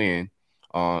going to win,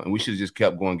 and we should have just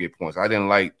kept going and get points. I didn't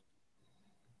like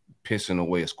pissing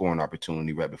away a scoring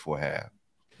opportunity right before half.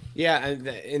 Yeah,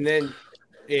 and then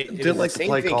it didn't like the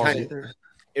play calls either.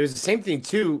 It was the same thing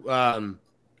too.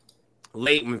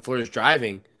 Late when Florida's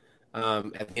driving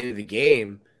at the end of the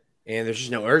game, and there's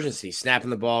just no urgency.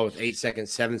 Snapping the ball with 8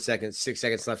 seconds, 7 seconds, 6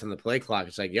 seconds left on the play clock.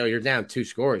 It's like, yo, you're down 2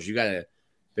 scores. There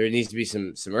needs to be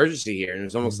some urgency here. And it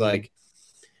was almost like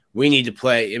we need to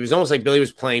play. It was almost like Billy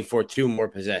was playing for 2 more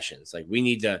possessions. Like we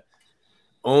need to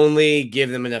only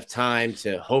give them enough time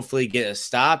to hopefully get a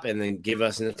stop and then give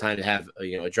us enough time to have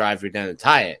a drive down and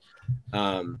tie it.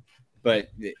 But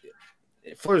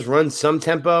Florida's run some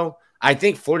tempo. I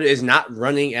think Florida is not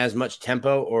running as much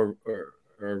tempo or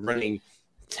running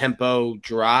tempo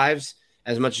drives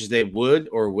as much as they would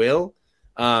or will,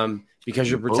 because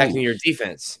you're protecting your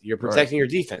defense. You're protecting your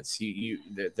defense.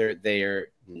 They are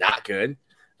not good,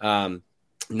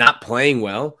 not playing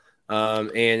well.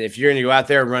 And if you're going to go out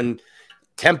there and run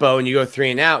tempo and you go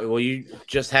 3 and out, well, you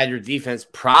just had your defense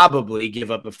probably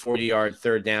give up a 40-yard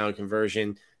third down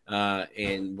conversion,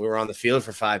 and we're on the field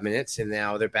for 5 minutes, and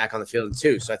now they're back on the field in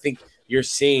 2. So I think you're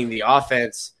seeing the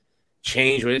offense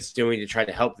change what it's doing to try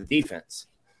to help the defense.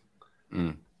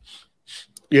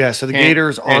 Yeah, so the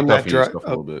Gators on that drive.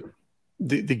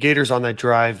 The Gators on that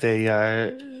drive. They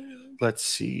let's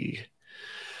see.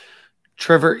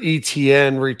 Trevor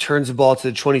Etienne returns the ball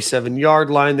to the 27-yard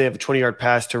line. They have a 20-yard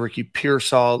pass to Ricky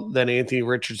Pearsall. Then Anthony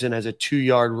Richardson has a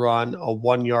 2-yard run, a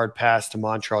 1-yard pass to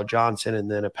Montreal Johnson,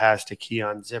 and then a pass to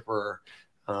Keon Zipper.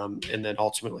 And then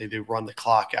ultimately they run the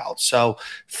clock out. So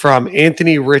from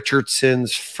Anthony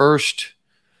Richardson's first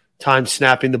time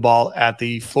snapping the ball at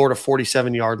the Florida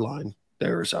 47-yard line,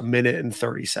 there's 1 minute and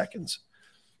 30 seconds.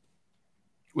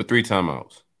 With 3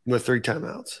 timeouts.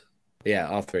 Yeah,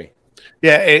 all 3.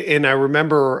 Yeah, and I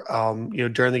remember,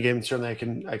 during the game, certainly I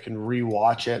can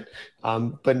rewatch it,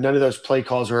 but none of those play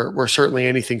calls were certainly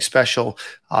anything special.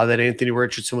 That Anthony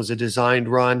Richardson was a designed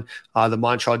run. The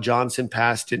Montreal Johnson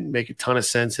pass didn't make a ton of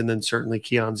sense, and then certainly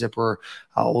Keon Zipper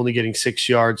only getting 6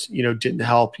 yards, didn't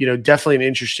help. Definitely an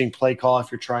interesting play call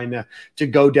if you're trying to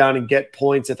go down and get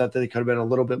points. I thought that they could have been a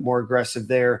little bit more aggressive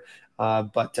there.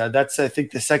 But that's, I think,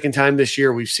 the second time this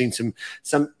year we've seen some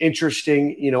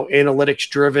interesting, analytics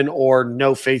driven or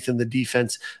no faith in the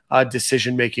defense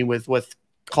decision making with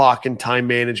clock and time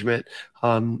management.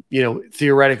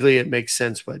 Theoretically it makes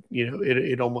sense, but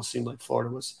it almost seemed like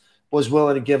Florida was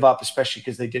willing to give up, especially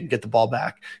because they didn't get the ball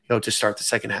back, to start the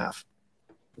second half.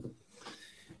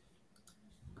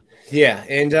 Yeah,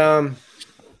 and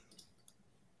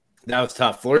that was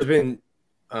tough. Florida's been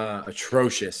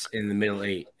atrocious in the middle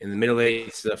 8. In the middle 8,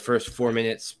 it's the first 4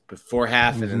 minutes before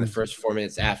half, and then the first 4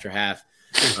 minutes after half,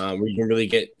 where you can really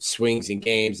get swings in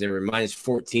games. They were minus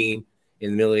 14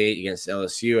 in the middle 8 against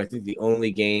LSU. I think the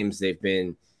only games they've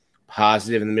been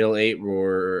positive in the middle 8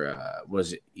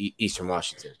 was Eastern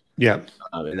Washington. Yeah,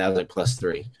 and that was like plus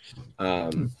 3.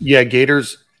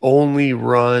 Gators only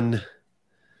run.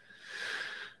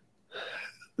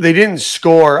 They didn't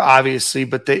score, obviously,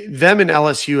 but them and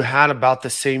LSU had about the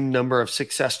same number of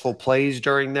successful plays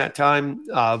during that time.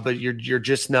 But you're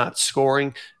just not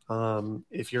scoring.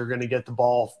 If you're going to get the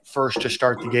ball first to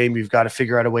start the game, you've got to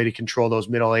figure out a way to control those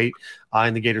middle 8.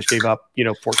 And the Gators gave up,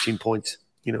 14 points,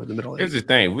 in the middle 8. Here's the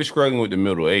thing: we're struggling with the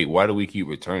middle 8. Why do we keep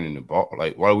returning the ball?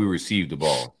 Like, why do we receive the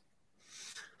ball?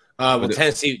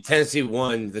 Tennessee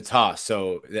won the toss,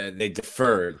 so they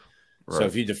deferred. Right. So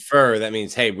if you defer, that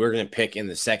means, hey, we're going to pick in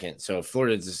the second. So if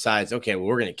Florida decides, okay, well,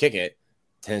 we're going to kick it,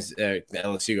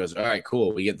 LSU goes, all right,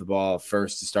 cool. We get the ball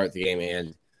first to start the game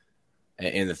and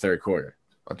in the third quarter.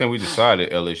 I think we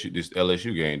decided this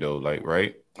LSU game, though,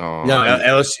 right?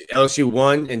 No, LSU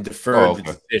won and deferred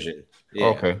the decision. Yeah.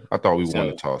 Okay. I thought we won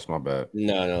the toss. My bad.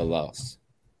 No, lost.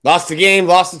 Lost the game,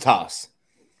 lost the toss.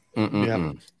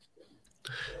 Yeah.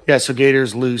 Yeah, so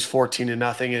Gators lose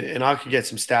 14-0, and I could get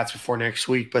some stats before next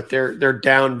week, but they're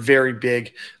down very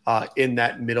big in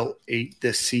that middle 8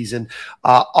 this season.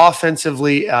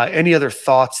 Offensively, any other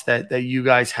thoughts that you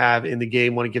guys have in the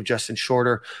game? Want to give Justin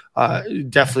Shorter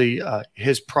definitely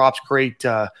his props. Great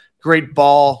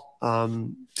ball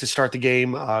to start the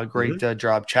game. Great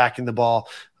job tracking the ball.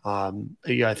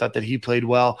 I thought that he played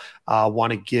well.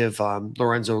 Want to give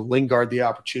Lorenzo Lingard the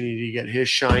opportunity to get his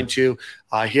shine too.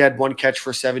 He had 1 catch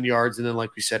for 7 yards, and then,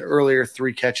 like we said earlier,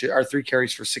 3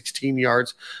 carries for 16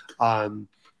 yards.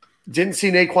 Didn't see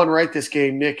Naquan Wright this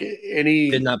game. Nick,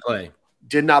 Did not play.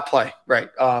 Did not play. Right.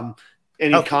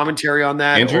 Any commentary on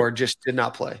that, Injured? or just did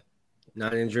not play?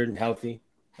 Not injured and healthy.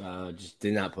 Just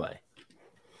did not play.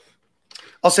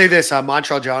 I'll say this: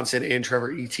 Montreal Johnson and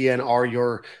Trevor Etienne are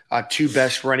your 2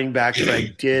 best running backs. But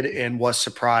I did and was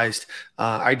surprised.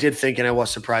 I did think, and I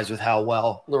was surprised with how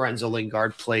well Lorenzo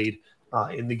Lingard played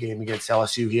in the game against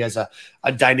LSU. He has a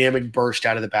dynamic burst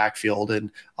out of the backfield and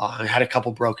had a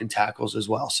couple broken tackles as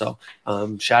well. So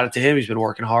shout out to him. He's been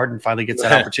working hard and finally gets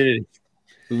that opportunity.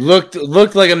 Looked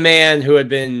like a man who had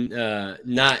been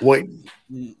not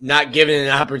given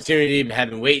an opportunity, but had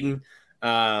been waiting,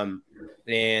 and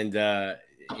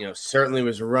certainly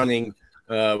was running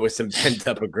with some pent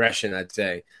up aggression. I'd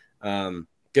say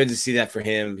good to see that for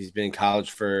him. He's been in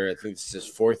college for, I think this is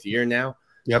his 4th year now.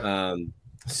 Yep.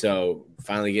 So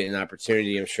finally getting an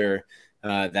opportunity, I'm sure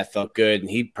that felt good. And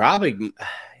he probably,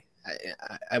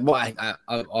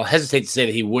 I'll hesitate to say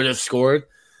that he would have scored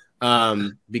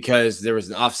because there was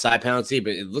an offside penalty,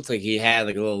 but it looked like he had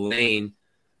like a little lane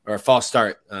or a false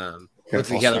start. Looks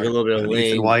like he had like a little bit of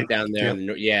lane down there.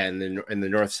 Yep. In the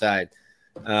north side.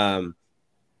 But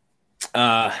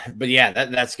yeah,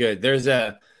 that's good. There's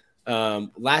a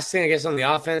last thing I guess on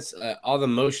the offense, all the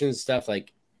motion stuff.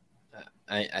 Like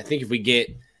I think if you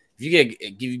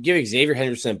give Xavier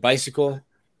Henderson a bicycle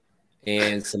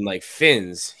and some like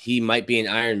fins, he might be an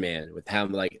Iron Man with how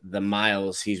like the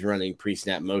miles he's running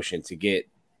pre-snap motion to get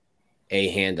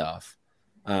a handoff.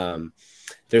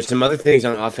 There's some other things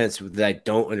on offense that I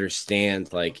don't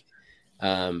understand. Like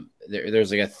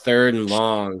there's like a 3rd and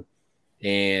long,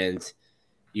 and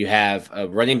you have a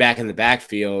running back in the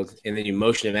backfield, and then you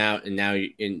motion him out, and now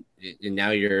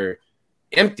you're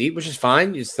empty, which is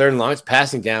fine. It's 3rd and long, it's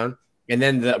passing down, and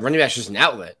then the running back's just an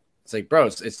outlet. It's like, bro,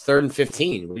 it's 3rd and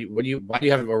 15. Why do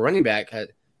you have a running back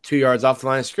at 2 yards off the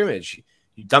line of scrimmage?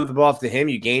 You dump the ball off to him,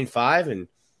 you gain 5, and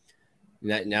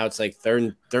now it's like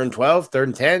 3rd and 12, 3rd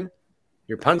and 10.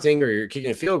 You're punting or you're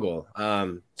kicking a field goal.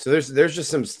 So there's just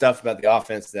some stuff about the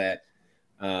offense that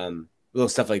little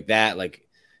stuff like that, like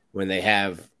when they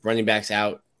have running backs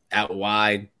out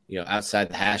wide, outside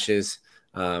the hashes,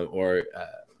 or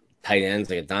tight ends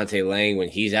like a Dante Lang when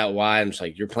he's out wide. I'm just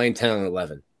like, you're playing 10 on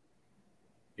 11.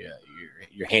 Yeah,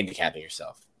 you're handicapping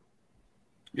yourself.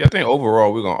 Yeah, I think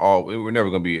overall we're never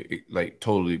gonna be like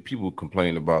totally. People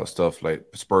complain about stuff like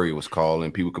Spurrier was calling.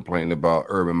 People complaining about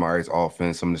Urban Meyer's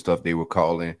offense. Some of the stuff they were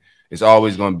calling. It's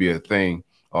always gonna be a thing.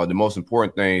 The most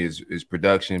important thing is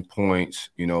production, points.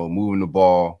 Moving the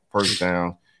ball, first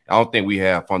down. I don't think we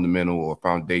have fundamental or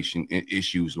foundation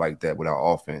issues like that with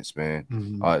our offense, man.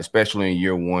 Mm-hmm. Especially in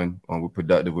year 1, we're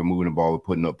productive. We're moving the ball. We're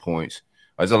putting up points.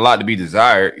 There's a lot to be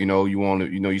desired.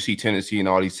 You see Tennessee and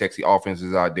all these sexy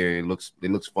offenses out there. It looks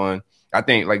fun. I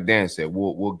think, like Dan said,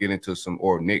 we'll get into some,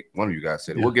 or Nick, one of you guys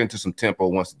said, we'll get into some tempo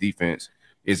once the defense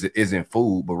isn't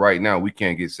fooled. But right now, we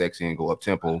can't get sexy and go up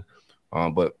tempo.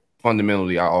 But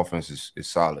fundamentally, our offense is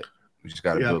solid. We just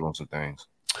got to build on some things.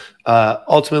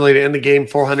 Ultimately, to end the game,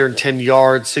 410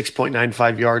 yards,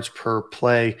 6.95 yards per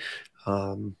play,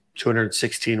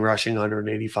 216 rushing,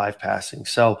 185 passing.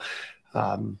 So,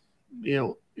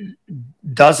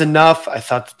 does enough. I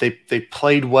thought that they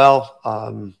played well.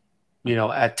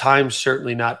 At times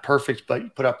certainly not perfect,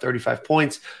 but put up 35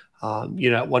 points.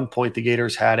 At one point the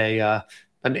Gators had an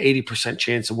 80%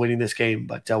 chance of winning this game,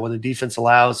 but when the defense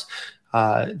allows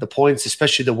the points,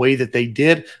 especially the way that they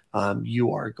did,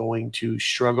 you are going to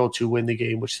struggle to win the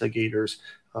game, which the Gators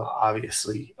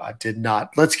obviously did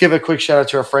not. Let's give a quick shout out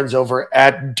to our friends over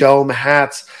at Dome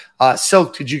Hats.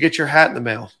 Silk, did you get your hat in the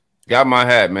mail? Got my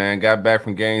hat, man. Got back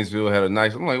from Gainesville. Had a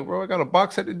nice. I'm like, bro, I got a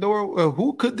box at the door.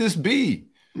 Who could this be?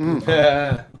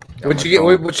 What'd you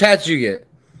get? Which hat did you get?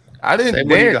 I didn't. Say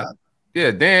what you got.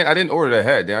 Yeah, Dan. I didn't order that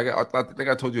hat. Dan, I think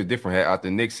I told you a different hat out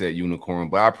the Knicks set unicorn,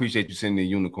 but I appreciate you sending the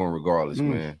unicorn regardless,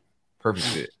 man. Perfect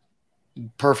fit.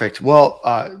 Perfect. Well,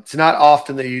 it's not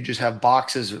often that you just have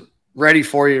boxes ready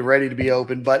for you, ready to be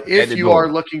opened. But if you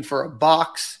are looking for a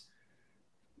box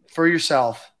for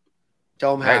yourself,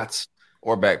 Dome Hats.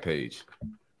 Or back page.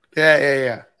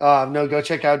 Yeah. No, go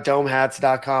check out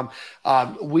domehats.com.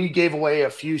 We gave away a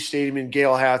few Stadium and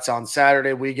Gale hats on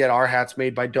Saturday. We get our hats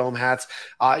made by Dome Hats.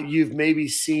 You've maybe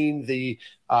seen the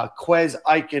Quez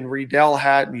Eichen Riedel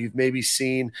hat, and you've maybe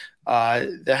seen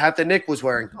the hat that Nick was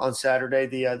wearing on Saturday,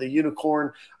 the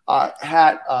unicorn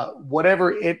hat,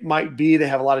 whatever it might be. They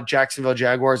have a lot of Jacksonville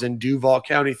Jaguars and Duval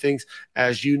County things,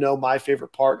 as you know, my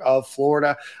favorite part of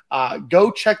Florida.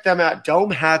 Go check them out,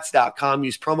 domehats.com.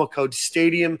 Use promo code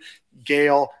Stadium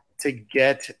Gale to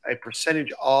get a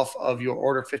percentage off of your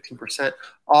order, 15%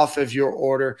 off of your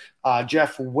order.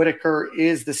 Jeff Whitaker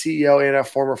is the CEO and a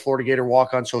former Florida Gator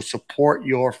walk-on, so support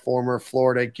your former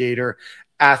Florida Gator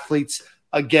athletes.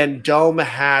 Again,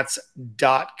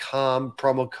 domehats.com,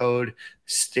 promo code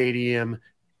Stadium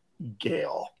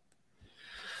Gale.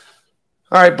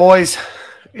 All right, boys,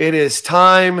 it is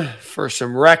time for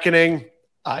some reckoning.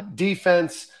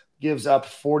 Defense gives up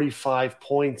 45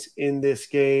 points in this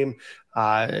game.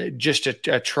 Just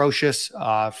atrocious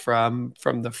from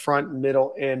the front,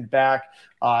 middle, and back.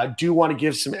 Do want to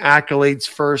give some accolades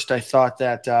first. I thought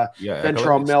that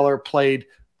Ventrell Miller played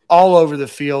all over the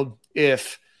field.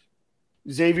 If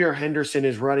Xavier Henderson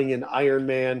is running an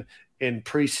Ironman in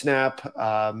pre-snap,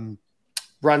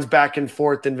 runs back and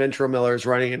forth, and Ventrell Miller is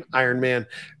running an Ironman,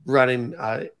 running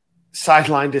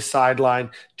sideline to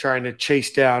sideline, trying to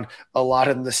chase down a lot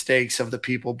of the mistakes of the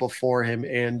people before him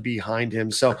and behind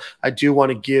him. So I do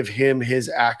want to give him his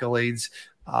accolades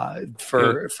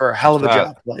for a hell of a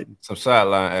job played. Some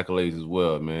sideline accolades as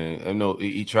well, man. I know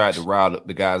he tried to rile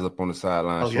the guys up on the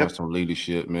sideline, showing some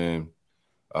leadership, man.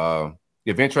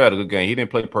 Ventrell had a good game. He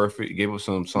didn't play perfect. He gave us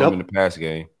some in the pass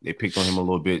game. They picked on him a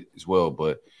little bit as well.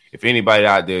 But if anybody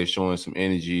out there is showing some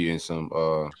energy and some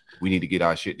we need to get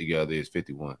our shit together, it's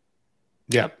 51.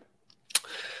 Yeah.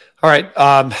 All right,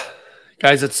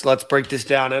 guys, let's break this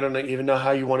down. I don't even know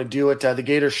how you want to do it. The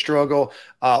Gators struggle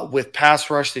with pass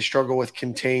rush. They struggle with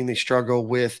contain. They struggle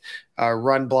with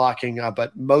run blocking.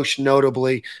 But most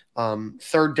notably,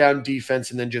 third down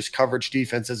defense and then just coverage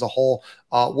defense as a whole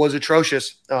was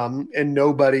atrocious. And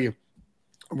nobody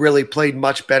really played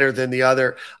much better than the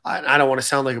other. I don't want to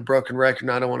sound like a broken record,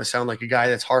 and I don't want to sound like a guy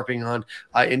that's harping on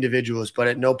individuals, but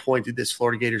at no point did this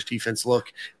Florida Gators defense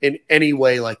look in any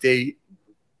way like they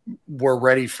were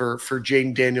ready for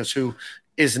Jaden Daniels, who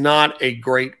is not a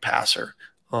great passer.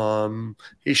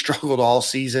 He struggled all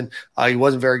season. He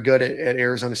wasn't very good at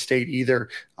Arizona State either,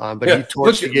 but he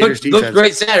torched the Gators defense. Looked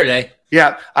great Saturday.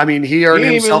 Yeah, I mean, he earned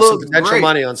himself some potential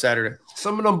money on Saturday.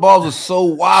 Some of them balls were so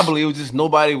wobbly, it was just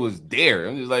nobody was there.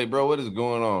 I'm just like, bro, what is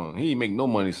going on? He didn't make no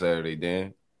money Saturday,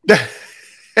 Dan.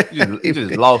 He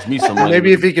just lost me some money.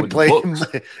 Maybe if he can play,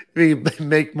 if he can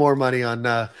make more money on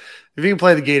if he can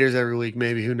play the Gators every week,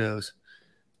 maybe, who knows?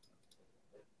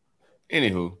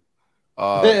 Anywho.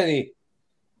 What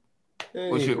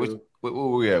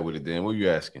were we at with it, Dan? What were you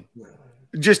asking?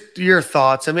 Just your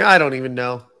thoughts. I mean, I don't even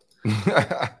know.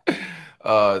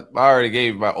 I already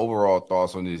gave my overall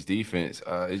thoughts on this defense.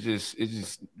 It's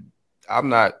just I'm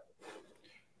not.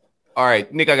 All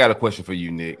right, Nick, I got a question for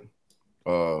you, Nick.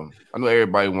 I know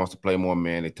everybody wants to play more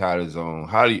man. They tired of zone.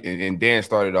 How do you? And Dan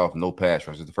started off no pass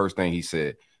rush. It's the first thing he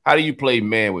said. How do you play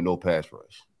man with no pass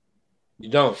rush? You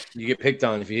don't. You get picked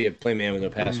on if you play man with no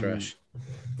pass rush.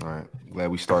 All right, glad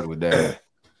we started with that.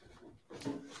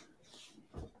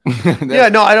 Yeah,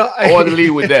 no, I don't. I want to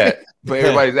lead with that. But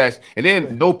everybody's asking. And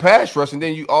then no pass rush, and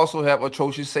then you also have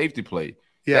atrocious safety play.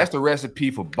 Yeah. That's the recipe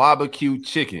for barbecue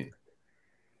chicken.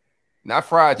 Not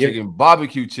fried chicken,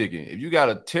 barbecue chicken. If you got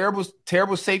a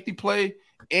terrible safety play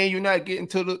and you're not getting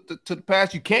to the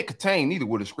pass, you can't contain neither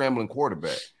with a scrambling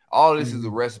quarterback. All this is a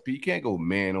recipe. You can't go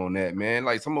man on that, man.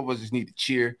 Like, some of us just need to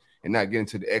cheer and not get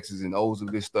into the X's and O's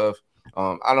of this stuff.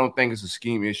 I don't think it's a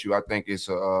scheme issue. I think it's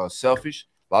selfish.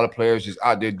 A lot of players just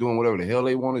out there doing whatever the hell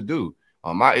they want to do.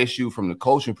 My issue from the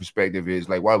coaching perspective is,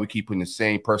 like, why do we keep putting the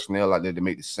same personnel out there to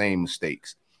make the same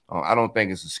mistakes? I don't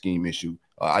think it's a scheme issue.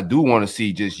 I do want to see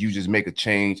you just make a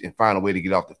change and find a way to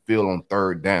get off the field on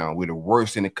third down. We're the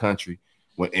worst in the country.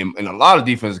 In a lot of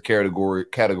defensive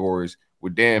categories, we're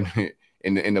damn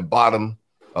in the bottom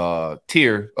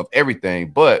tier of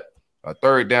everything. But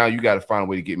third down, you got to find a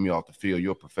way to get me off the field.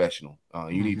 You're a professional.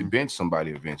 You need to bench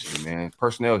somebody eventually, man.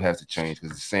 Personnel has to change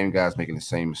because the same guys making the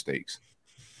same mistakes.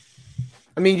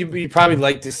 I mean, you'd probably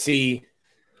like to see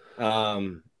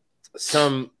some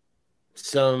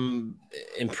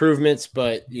improvements,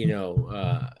 but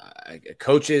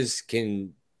coaches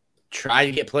can try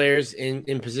to get players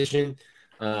in position.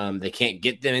 They can't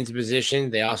get them into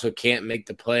position. They also can't make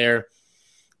the player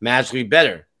magically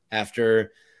better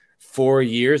after 4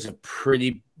 years of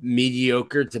pretty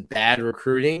mediocre to bad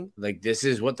recruiting. Like, this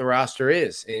is what the roster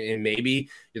is. And maybe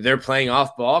they're playing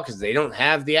off ball because they don't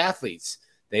have the athletes.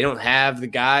 They don't have the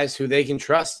guys who they can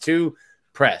trust to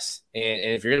press. And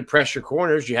if you're going to press your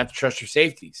corners, you have to trust your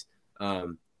safeties.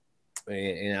 And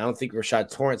I don't think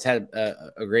Rashad Torrance had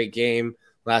a great game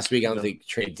last week. I don't think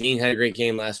Trey Dean had a great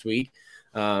game last week.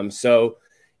 So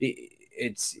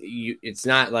it's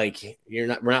not like we're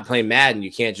not playing Madden.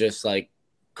 You can't just like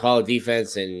call a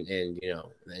defense and you know,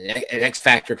 an X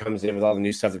factor comes in with all the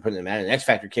new stuff they're putting in Madden. An X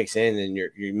factor kicks in and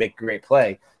you make a great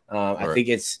play. Right. I think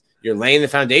you're laying the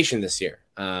foundation this year,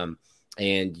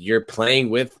 and you're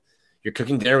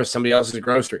cooking dinner with somebody else's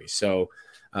groceries. So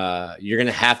you're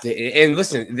gonna have to. And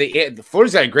listen, the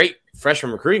Florida's got a great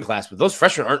freshman recruiting class, but those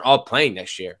freshmen aren't all playing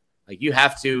next year. Like, you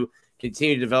have to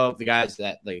continue to develop the guys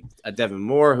that, like a Devin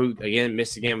Moore, who again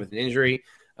missed again with an injury,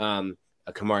 a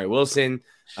Kamari Wilson,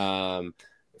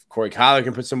 Corey Kyler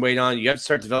can put some weight on. You have to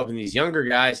start developing these younger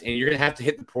guys, and you're going to have to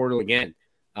hit the portal again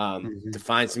to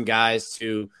find some guys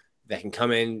that can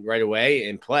come in right away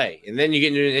and play. And then you get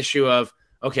into an issue of,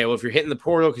 okay, well, if you're hitting the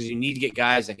portal because you need to get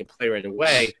guys that can play right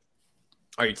away,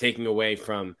 are you taking away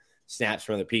from snaps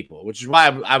from other people? Which is why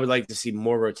I would like to see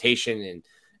more rotation,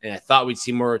 and I thought we'd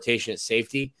see more rotation at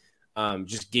safety,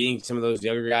 just getting some of those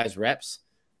younger guys reps.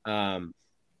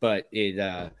 But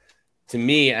to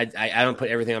me, I don't put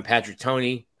everything on Patrick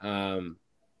Toney. The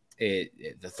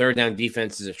third down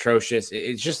defense is atrocious.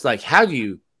 It's just like, how do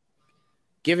you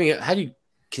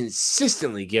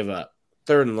consistently give up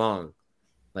third and long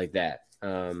like that?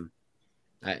 To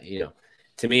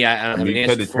me, I don't have an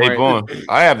answer for it.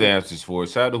 I have the answers for it.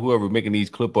 Shout out to whoever making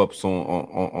these clip ups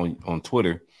on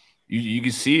Twitter. You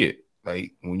can see it.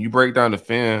 Like, when you break down the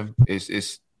film,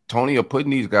 it's Toney are putting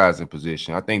these guys in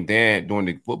position. I think Dan, during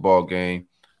the football game,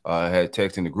 had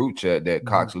text in the group chat that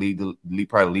Cox probably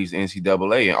leads the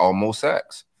NCAA in almost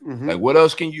sacks. Like, what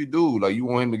else can you do? Like, you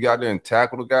want him to get out there and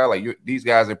tackle the guy? Like, these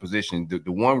guys in position.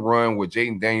 The one run where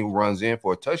Jaden Daniel runs in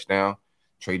for a touchdown,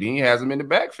 Trey Dean has him in the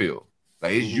backfield.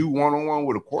 Like, it's you one-on-one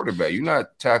with a quarterback. You're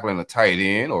not tackling a tight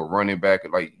end or running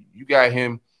back. Like, you got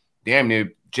him damn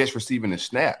near just receiving a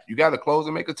snap. You got to close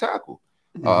and make a tackle.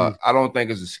 I don't think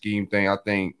it's a scheme thing. I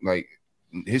think, like,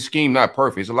 his scheme not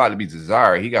perfect. It's a lot to be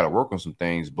desired. He got to work on some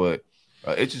things, but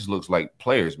it just looks like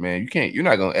players, man. You're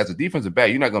not going to, as a defensive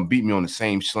back, you're not going to beat me on the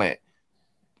same slant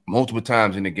multiple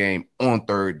times in the game on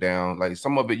third down. Like,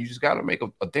 some of it, you just got to make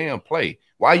a damn play.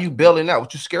 Why are you bailing out?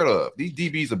 What you scared of? These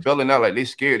DBs are bailing out like they're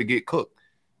scared to get cooked.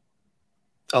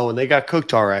 Oh, and they got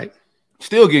cooked all right.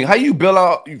 Still getting, how you bail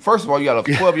out? First of all, you got a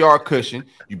 12-yard cushion.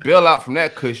 You bail out from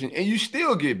that cushion, and you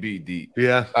still get beat deep.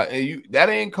 Yeah, and that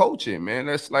ain't coaching, man.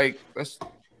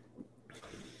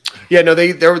 Yeah, no,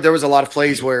 there was a lot of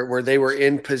plays where they were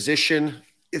in position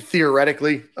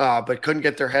theoretically, but couldn't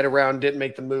get their head around, didn't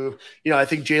make the move. You know, I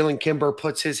think Jalen Kimber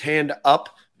puts his hand up,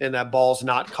 and that ball's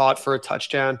not caught for a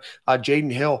touchdown.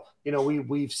 Jaden Hill, you know,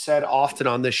 we've said often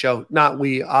on this show, not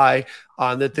we, that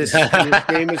this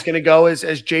game is going to go as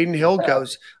Jaden Hill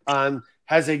goes.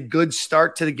 Has a good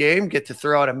start to the game. Get to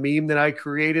throw out a meme that I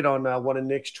created on one of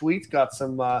Nick's tweets. Got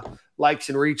some likes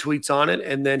and retweets on it,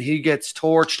 and then he gets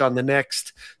torched on the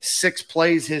next 6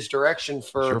 plays his direction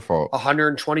for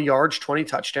 120 yards, 20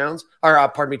 touchdowns,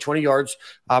 or 20 yards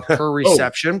per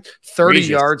reception, 30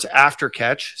 yards after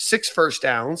catch, 6 first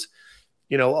downs,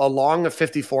 you know, along a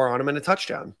 54 on him and a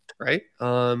touchdown. Right.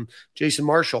 Jason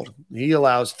Marshall, he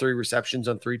allows 3 receptions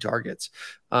on 3 targets.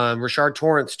 Rashard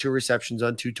Torrance, 2 receptions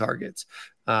on 2 targets.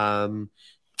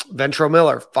 Ventrell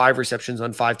Miller, 5 receptions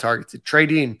on 5 targets. Trey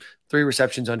Dean, 3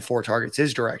 receptions on 4 targets,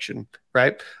 his direction.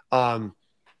 Right.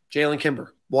 Jalen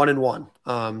Kimber, 1 and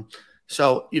 1.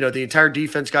 So, you know, the entire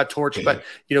defense got torched, but,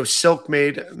 you know, Silk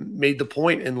made the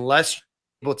point, unless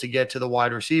able to get to the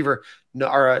wide receiver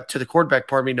or to the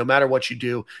quarterback, no matter what you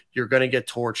do, you're going to get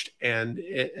torched, and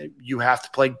you have to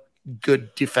play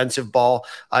good defensive ball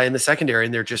in the secondary,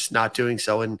 and they're just not doing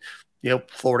so. And, you know,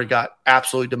 Florida got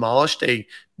absolutely demolished. They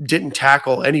didn't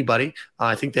tackle anybody.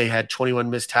 I think they had 21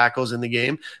 missed tackles in the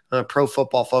game. Pro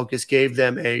Football Focus gave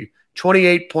them a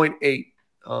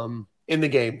 28.8 in the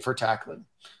game for tackling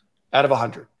out of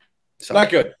 100. So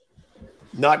not good.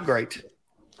 Not great.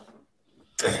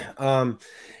 And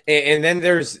then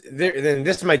then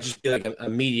this might just be like a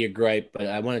media gripe, but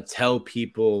I want to tell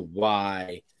people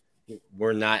why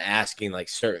we're not asking like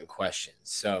certain questions.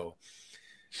 So,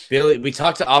 Billy, we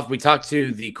talked to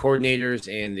the coordinators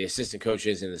and the assistant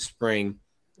coaches in the spring.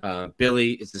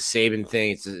 Billy, it's the Saban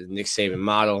thing. It's the Nick Saban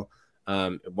model.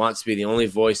 It wants to be the only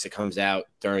voice that comes out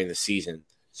during the season.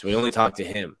 So we only talk to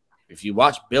him. If you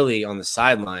watch Billy on the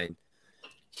sideline,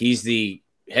 he's the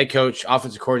head coach,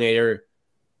 offensive coordinator,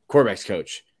 quarterback's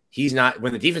coach. he's not,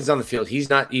 when the defense is on the field, he's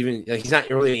not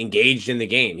really engaged in the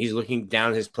game. He's looking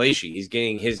down his play sheet. He's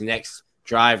getting his next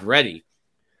drive ready.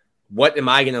 What am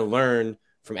I going to learn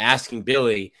from asking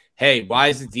Billy, hey, why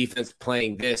is the defense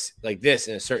playing this like this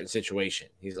in a certain situation?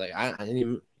 He's like, I didn't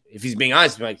even, if he's being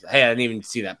honest, I'm like, hey, I didn't even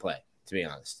see that play, to be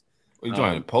honest. Are you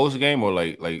talking post game or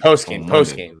like post game?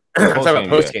 Post game. I'm talking about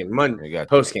post game. Monday.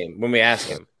 Post game when we ask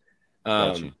him.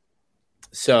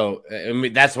 So I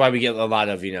mean, that's why we get a lot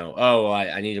of,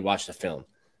 I need to watch the film.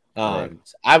 Right.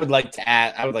 So I would like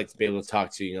to be able to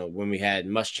talk to, when we had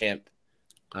Muschamp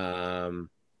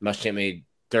made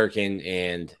Durkin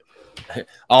and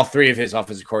all three of his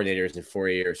offensive coordinators in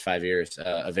 5 years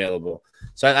available.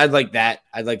 So I'd like that.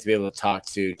 I'd like to be able to talk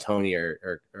to Tony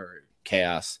or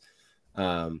Chaos.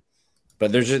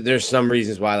 But there's some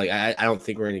reasons why, like, I don't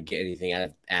think we're going to get anything out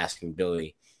of asking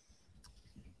Billy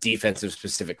defensive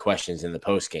specific questions in the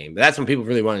post game. But that's when people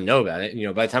really want to know about it.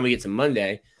 By the time we get to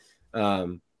Monday,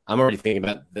 I'm already thinking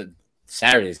about the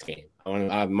Saturday's game. I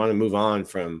want to move on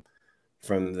from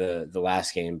the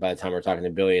last game by the time we're talking to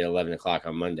Billy at 11 o'clock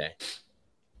on Monday.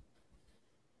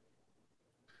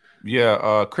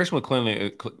 Yeah, Chris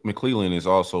McClellan is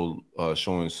also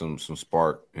showing some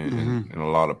spark and a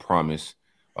lot of promise.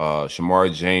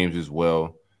 Shamar James as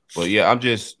well. But yeah, I'm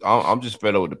just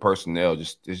fed up with the personnel.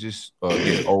 It's just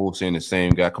getting old seeing the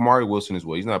same guy. Kamari Wilson as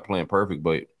well. He's not playing perfect,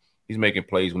 but he's making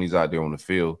plays when he's out there on the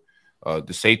field.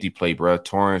 The safety play, bro.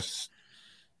 Torrance.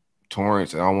 I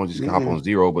don't want to just hop on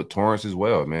zero, but Torrance as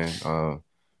well, man.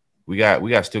 We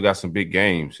still got some big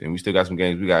games, and we still got some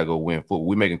games we gotta go win.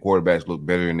 We're making quarterbacks look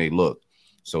better than they look.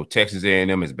 So Texas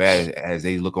A&M, as bad as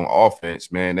they look on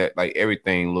offense, man, that like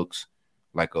everything looks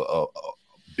like a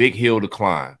big hill to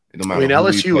climb. No matter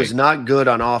LSU was not good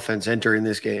on offense entering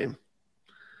this game,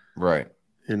 right?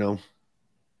 And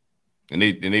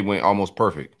they went almost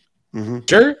perfect.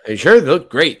 Sure, they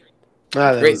looked great.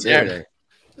 Great Saturday.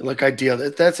 Look ideal.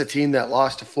 That's a team that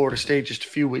lost to Florida State just a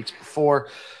few weeks before.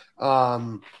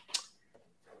 I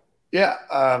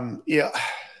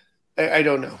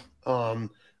don't know.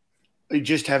 We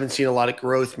just haven't seen a lot of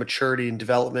growth, maturity, and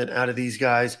development out of these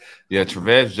guys. Yeah,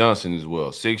 Travis Johnson as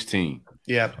well, 16.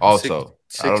 Yeah. Also,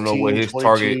 16, I don't know what his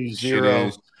target 22, shit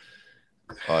is.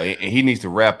 And he needs to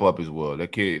wrap up as well.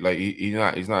 That kid, like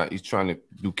he's trying to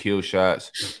do kill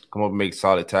shots, come up and make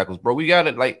solid tackles. Bro, we got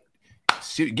to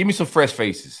give me some fresh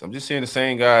faces. I'm just seeing the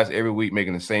same guys every week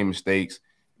making the same mistakes.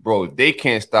 Bro, if they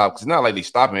can't stop, because it's not like they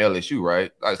stopping LSU,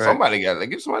 right? Like right. Somebody got to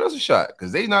give somebody else a shot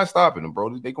because they not stopping them,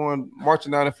 bro. They going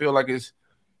marching down the field like it's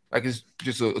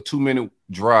just a 2-minute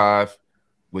drive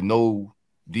with no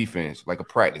defense, like a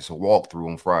practice, a walkthrough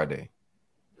on Friday.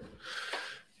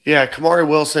 Yeah, Kamari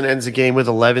Wilson ends the game with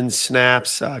 11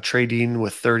 snaps. Trey Dean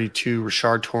with 32.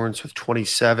 Rashard Torrance with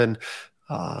 27.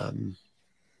 How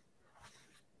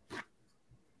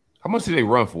much did they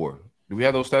run for? Do we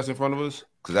have those stats in front of us?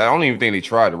 Because I don't even think they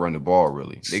tried to run the ball,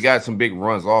 really. They got some big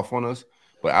runs off on us,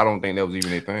 but I don't think that was even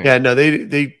their thing. Yeah, no,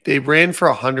 they ran for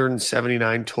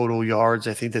 179 total yards.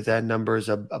 I think that number is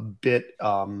a bit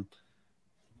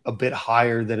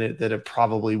higher than it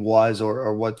probably was,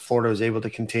 or what Florida was able to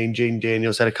contain. Jaden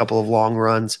Daniels had a couple of long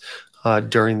runs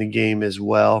during the game as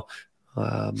well.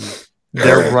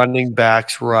 Their running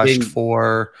backs rushed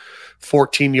for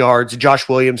 14 yards. Josh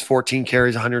Williams, 14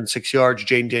 carries, 106 yards.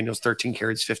 Jaden Daniels, 13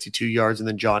 carries, 52 yards. And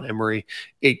then John Emery,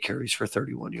 8 carries for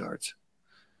 31 yards.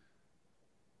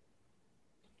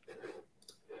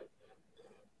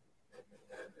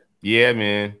 Yeah,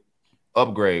 man.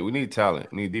 Upgrade. We need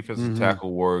talent. We need defensive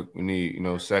tackle work. We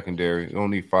need, secondary. We don't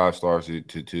need 5 stars to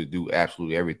do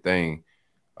absolutely everything.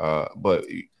 But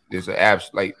there's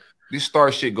this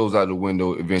star shit goes out the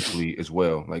window eventually as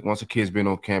well. Like once a kid's been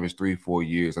on campus 3-4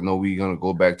 years, I know we're gonna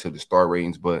go back to the star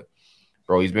ratings, but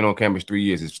bro, he's been on campus 3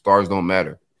 years. His stars don't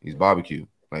matter. He's barbecue.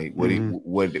 Like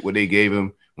what they gave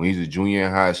him when he's a junior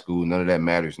in high school, none of that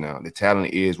matters now. The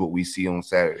talent is what we see on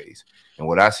Saturdays, and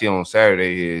what I see on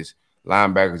Saturday is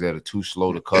linebackers that are too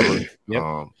slow to cover,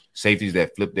 safeties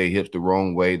that flip their hips the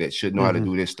wrong way, that should know how to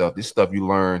do this stuff. This stuff you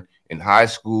learn in high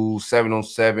school,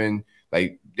 7-on-7.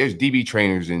 Like there's DB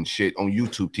trainers and shit on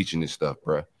YouTube teaching this stuff,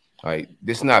 bro. Like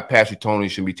this is not Patrick Tony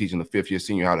should be teaching a 5th-year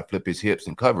senior how to flip his hips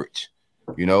and coverage,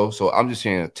 So I'm just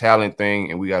saying a talent thing,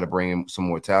 and we got to bring in some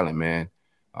more talent, man.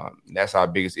 That's our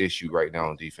biggest issue right now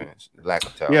on defense, the lack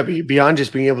of talent. Yeah, beyond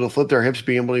just being able to flip their hips,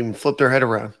 being able to even flip their head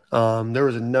around. There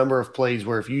was a number of plays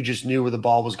where if you just knew where the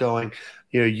ball was going,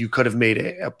 you could have made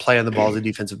a play on the ball as a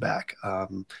defensive back.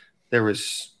 There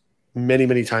was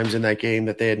many times in that game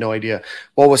that they had no idea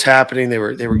what was happening. They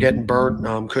were getting burnt,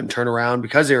 couldn't turn around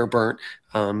because they were burnt,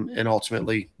 and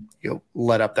ultimately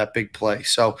let up that big play.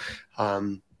 So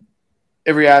it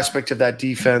every aspect of that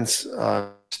defense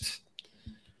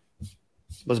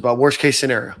was about worst case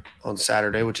scenario on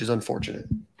Saturday, which is unfortunate.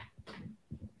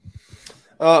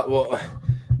 Well,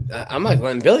 I'm not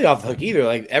letting Billy off the hook either.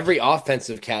 Like every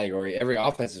offensive category, every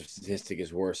offensive statistic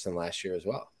is worse than last year as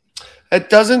well. It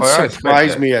doesn't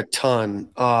surprise me a ton.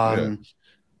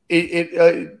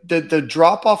 The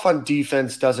drop off on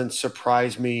defense doesn't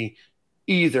surprise me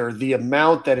either. The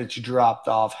amount that it's dropped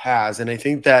off has, and I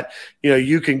think that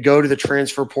you can go to the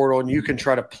transfer portal and you can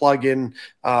try to plug in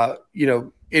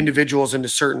individuals into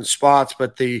certain spots,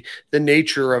 but the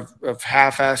nature of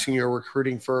half-assing your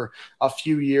recruiting for a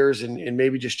few years and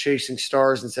maybe just chasing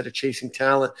stars instead of chasing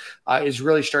talent is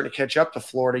really starting to catch up to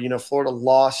Florida. Florida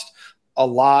lost a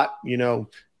lot,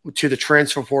 to the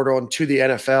transfer portal and to the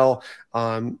NFL,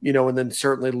 and then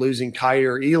certainly losing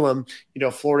Kyer Elam.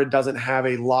 Florida doesn't have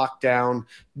a lockdown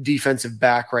defensive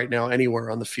back right now anywhere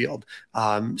on the field.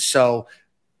 So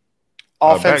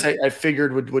offense, I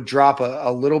figured would drop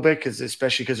a little bit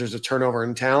especially because there's a turnover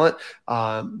in talent.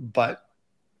 But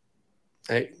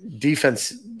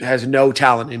defense has no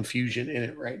talent infusion in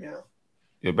it right now.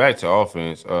 Yeah, back to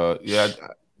offense.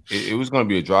 It was going to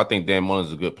be a draw. I think Dan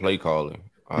Mullen's a good play caller.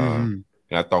 And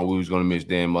I thought we was going to miss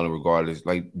Dan Mullen regardless.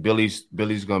 Like Billy's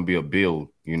going to be a build,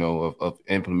 of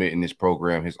implementing this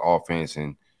program, his offense,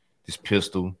 and this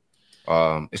pistol.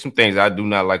 There's some things I do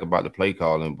not like about the play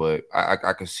calling, but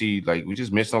I can see like we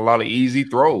just missing a lot of easy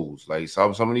throws. Like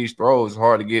some of these throws, it's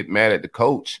hard to get mad at the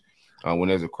coach when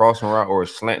there's a crossing route or a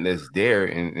slant that's there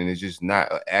and it's just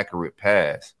not an accurate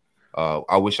pass.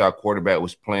 I wish our quarterback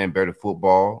was playing better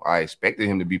football. I expected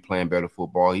him to be playing better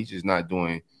football. He's just not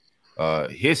doing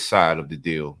his side of the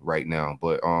deal right now.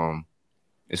 But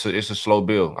it's a slow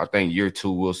build. I think year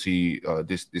 2 we'll see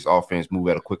this offense move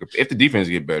at a quicker. If the defense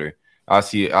get better,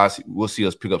 we'll see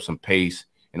us pick up some pace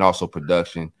and also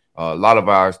production. A lot of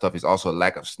our stuff is also a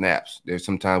lack of snaps. There's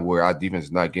some times where our defense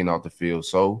is not getting off the field,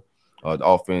 so the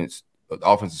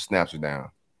offensive snaps are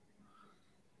down.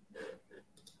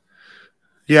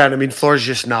 Yeah, and I mean Florida's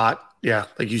just not. Yeah,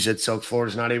 like you said, so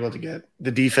Florida's not able to get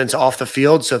the defense off the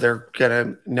field, so they're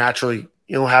gonna naturally,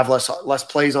 have less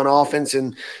plays on offense.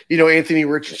 And Anthony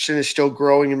Richardson is still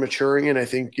growing and maturing, and I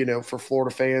think for Florida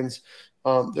fans,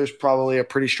 there's probably a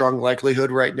pretty strong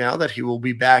likelihood right now that he will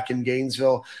be back in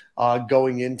Gainesville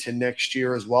going into next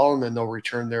year as well, and then they'll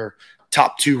return their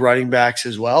top 2 running backs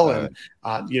as well. And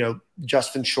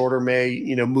Justin Shorter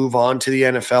may move on to the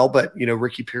NFL, but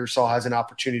Ricky Pearsall has an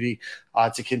opportunity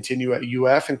to continue at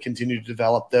UF and continue to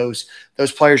develop those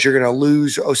players. You're going to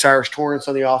lose Osiris Torrance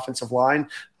on the offensive line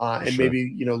and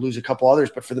maybe lose a couple others,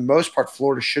 but for the most part,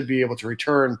 Florida should be able to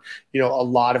return a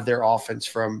lot of their offense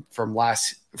from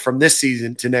this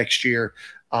season to next year.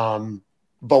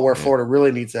 But where Florida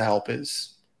really needs the help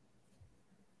is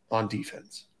on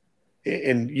defense.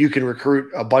 And you can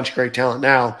recruit a bunch of great talent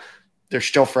now. They're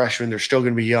still freshmen. They're still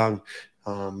going to be young.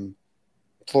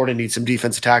 Florida needs some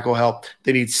defensive tackle help.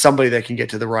 They need somebody that can get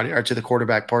to the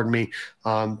quarterback,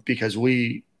 because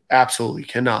we absolutely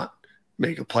cannot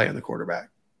make a play on the quarterback.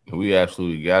 We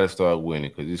absolutely got to start winning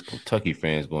because these Kentucky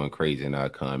fans going crazy in our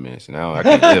comments. Now I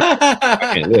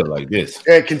can't live like this.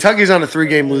 Yeah, Kentucky's on a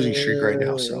 3-game losing streak right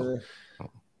now. So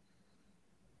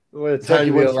Kentucky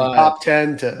went from top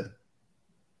 10 to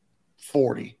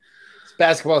 40. It's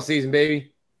basketball season, baby.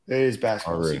 It is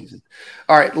basketball season.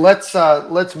 All right, let's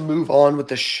move on with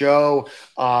the show.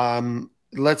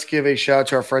 Let's give a shout out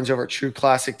to our friends over at True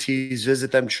Classic Tees.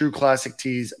 Visit them,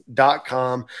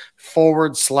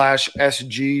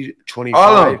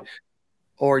 trueclassictees.com/SG25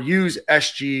 or use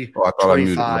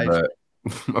SG25.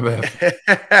 My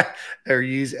bad. Or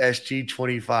use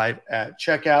SG25 at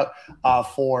checkout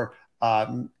for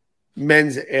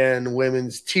men's and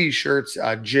women's T-shirts,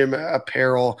 gym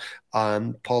apparel,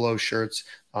 polo shirts,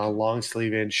 long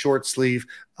sleeve and short sleeve,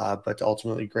 but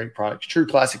ultimately great products.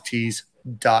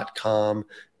 TrueClassicTees.com,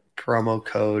 promo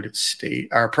code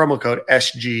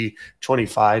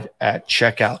SG25 at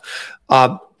checkout.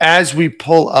 As we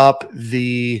pull up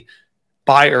the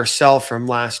buy or sell from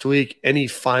last week, any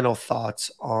final thoughts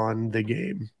on the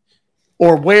game?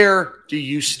 Or where do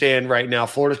you stand right now?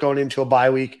 Florida's going into a bye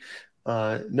week.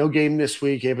 No game this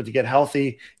week, able to get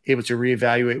healthy, able to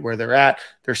reevaluate where they're at.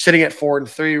 They're sitting at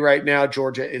 4-3 right now.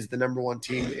 Georgia is the number 1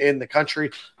 team in the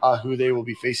country, who they will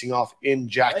be facing off in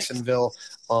Jacksonville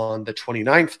on the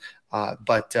 29th.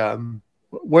 But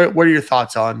what are your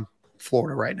thoughts on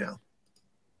Florida right now?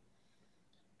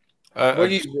 What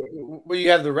do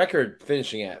you have the record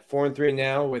finishing at? 4-3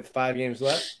 now with 5 games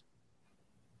left.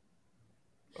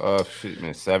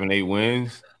 7-8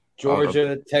 wins.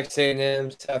 Georgia, Texas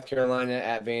A&M, South Carolina,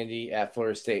 at Vandy, at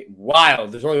Florida State.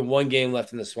 Wild. There's only one game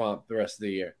left in the swamp the rest of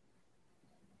the year.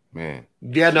 Man.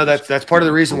 Yeah, no, that's part of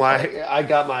the reason why I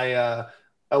got my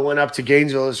I went up to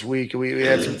Gainesville this week. We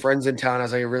had some friends in town. I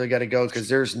was like, I really got to go because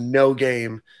there's no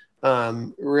game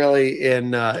really in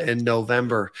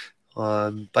November.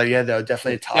 But yeah, though,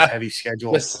 definitely a top heavy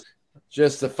schedule.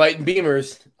 Just the Fighting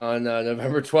Beamers on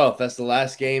November 12th. That's the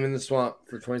last game in the swamp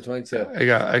for 2022.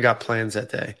 I got plans that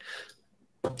day.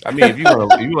 I mean, if you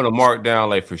want to mark down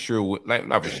like for sure, like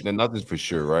not for sure, nothing's for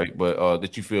sure, right? But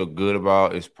that you feel good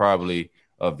about is probably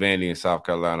Vandy in South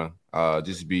Carolina.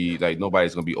 Just be like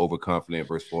nobody's gonna be overconfident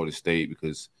versus Florida State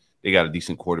because they got a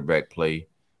decent quarterback play.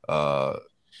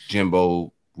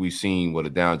 Jimbo, we've seen what a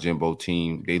down Jimbo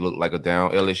team. They look like a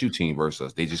down LSU team versus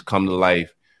us. They just come to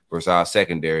life versus our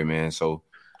secondary, man. So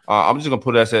I'm just gonna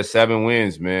put us at 7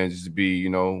 wins, man. Just to be,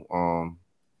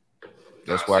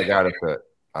 that's why I got us at.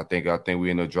 I think we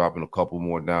end up dropping a couple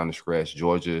more down the stretch.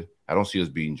 Georgia, I don't see us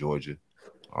beating Georgia.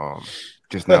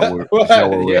 Just not where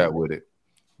we're at with it.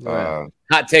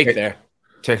 Hot take there.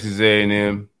 Texas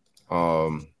A&M.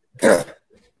 Do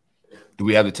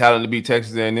we have the talent to beat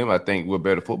Texas A&M? I think we're a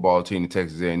better football team than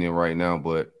Texas A&M right now,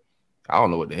 but I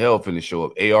don't know what the hell finna show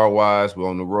up. AR-wise, we're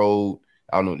on the road.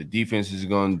 I don't know what the defense is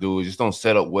going to do. It just don't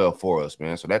set up well for us,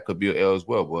 man. So that could be an L as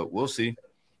well, but we'll see.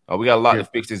 We got a lot to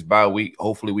fix this bye week.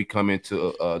 Hopefully we come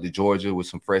into the Georgia with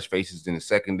some fresh faces in the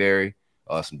secondary,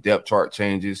 some depth chart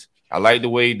changes. I like the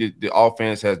way the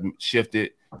offense has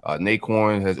shifted.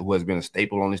 Naquan, who has been a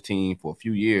staple on this team for a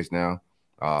few years now.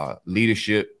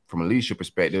 Leadership, from a leadership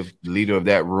perspective, the leader of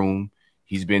that room,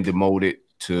 he's been demoted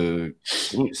to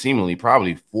seemingly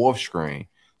probably 4th string.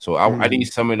 So I need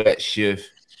some of that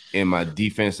shift in my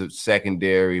defensive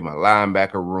secondary, my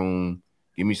linebacker room.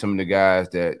 Give me some of the guys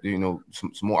that,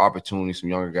 some more opportunities, some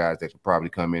younger guys that can probably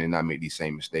come in and not make these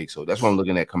same mistakes. So that's what I'm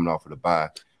looking at coming off of the bye.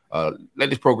 Let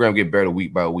this program get better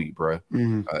week by week, bro.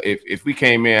 If we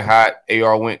came in hot,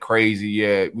 AR went crazy.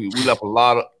 Yeah, we left a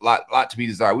lot to be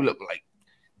desired. We looked like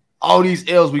all these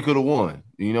L's we could have won.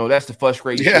 That's the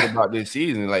frustrating shit about this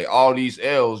season. Like all these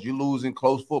L's, you losing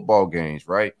close football games,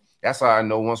 right? That's how I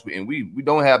know once we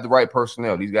don't have the right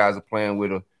personnel. These guys are playing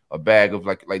with a bag of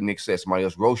like Nick said, somebody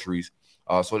else's groceries.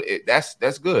 So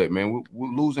that's good, man. We're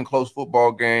losing close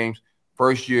football games.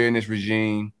 First year in this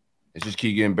regime. It's just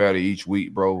keep getting better each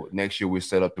week, bro. Next year we're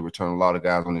set up to return a lot of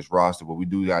guys on this roster, but we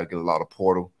do got to get a lot of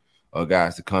portal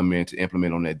guys to come in to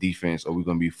implement on that defense, or we're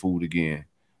gonna be fooled again.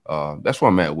 That's where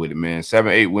I'm at with it, man.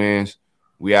 7-8 wins.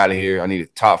 We out of here. I need a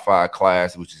top 5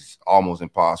 class, which is almost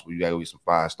impossible. You got to get some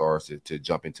 5 stars to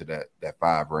jump into that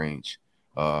 5 range.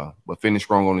 But finish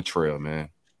strong on the trail, man.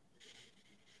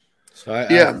 So I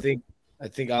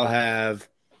think I'll have.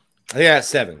 I think I got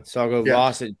 7. So I'll go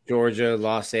loss at Georgia,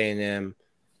 loss A&M,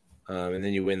 and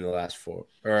then you win the last 4.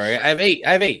 Or I have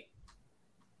 8.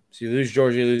 So you lose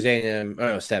Georgia, you lose A&M. Oh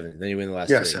no, 7. Then you win the last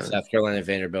 3. 7. South Carolina,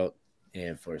 Vanderbilt,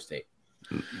 and Florida State.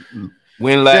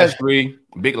 Win last 3,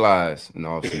 big lies in the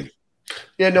offseason.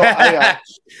 Yeah, no,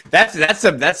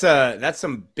 that's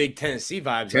some big Tennessee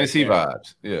vibes. Tennessee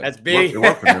vibes, yeah, that's big.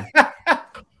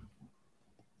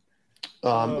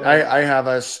 I have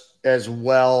us as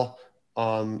well,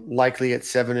 likely at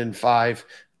 7-5.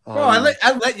 Bro,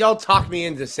 I let y'all talk me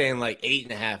into saying like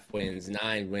 8.5 wins,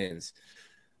 9 wins.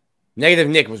 Negative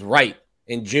Nick was right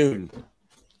in June.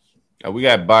 We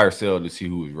got buy or sell to see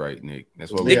who was right, Nick.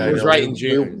 That's what Nick was right in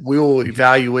June. We will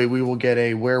evaluate. We will get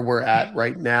a where we're at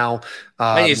right now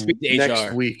next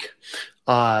week.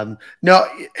 No,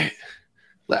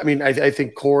 I mean, I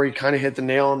think Corey kind of hit the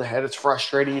nail on the head. It's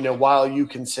frustrating. While you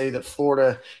can say that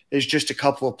Florida is just a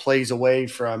couple of plays away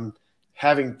from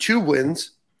having 2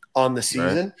 wins on the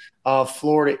season,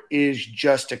 Florida is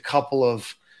just a couple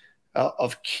of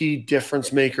key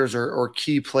difference makers or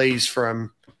key plays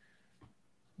from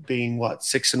being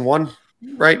 6-1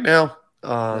 right now.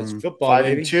 Football,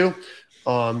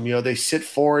 5-2. They sit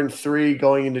 4-3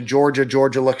 going into Georgia.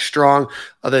 Georgia looks strong,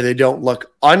 although they don't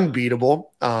look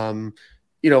unbeatable.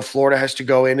 Florida has to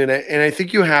go in, and I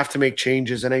think you have to make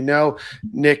changes. And I know,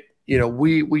 Nick,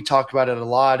 we talk about it a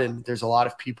lot, and there's a lot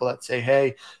of people that say,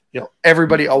 hey,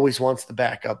 everybody always wants the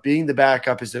backup. Being the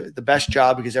backup is the best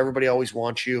job because everybody always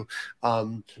wants you.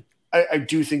 I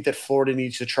do think that Florida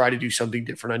needs to try to do something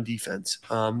different on defense.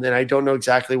 And I don't know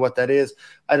exactly what that is.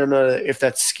 I don't know if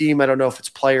that's scheme. I don't know if it's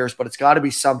players, but it's got to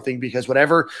be something because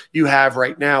whatever you have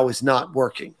right now is not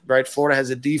working, right? Florida has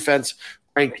a defense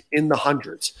ranked in the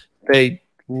hundreds. They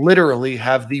literally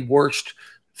have the worst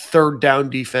third down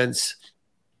defense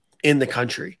in the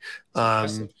country.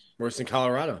 Worse than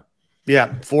Colorado.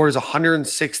 Yeah, Florida's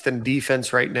 106th in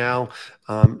defense right now.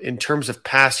 In terms of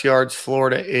pass yards,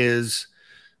 Florida is,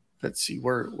 let's see,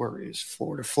 where is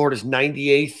Florida? Florida's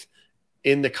 98th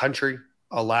in the country,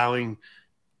 allowing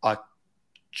a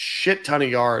shit ton of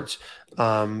yards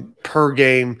per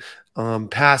game.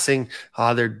 Passing,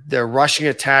 their rushing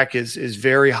attack is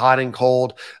very hot and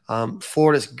cold.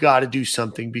 Florida's got to do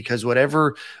something because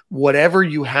whatever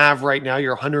you have right now,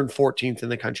 you're 114th in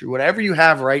the country. Whatever you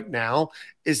have right now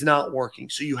is not working.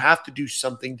 So you have to do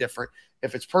something different.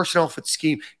 If it's personnel, if it's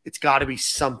scheme, it's got to be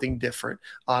something different.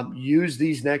 Use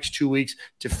these next 2 weeks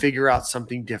to figure out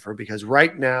something different because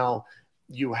right now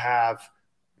you are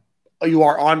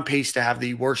on pace to have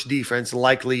the worst defense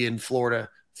likely in Florida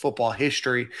football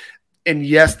history. And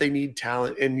yes, they need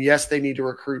talent. And yes, they need to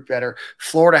recruit better.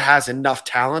 Florida has enough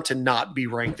talent to not be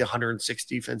ranked the 106th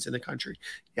defense in the country.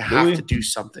 You have to do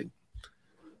something.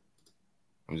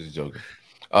 I'm just joking.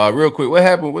 Real quick, what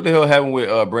happened? What the hell happened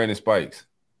with Brandon Spikes?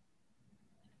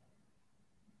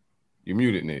 You're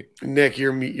muted, Nick. Nick,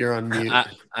 you're on mute.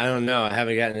 I don't know. I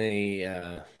haven't gotten any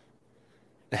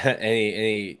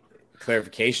any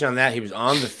clarification on that. He was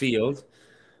on the field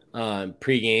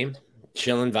pregame,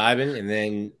 chilling, vibing, and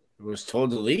then was told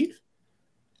to leave.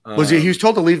 He was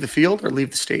told to leave the field or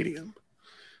leave the stadium?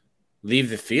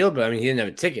 Leave the field, but I mean, he didn't have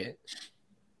a ticket.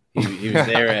 He was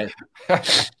there at.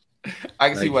 I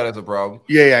can see why that's a problem.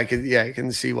 Yeah, I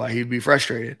can see why he'd be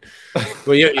frustrated.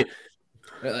 Well,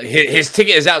 his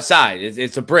ticket is outside.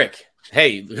 It's a brick.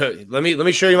 Hey, let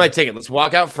me show you my ticket. Let's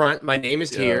walk out front. My name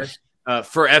is here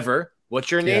forever.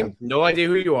 What's your name? Yeah. No idea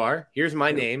who you are. Here's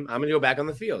my name. I'm gonna go back on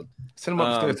the field. Send him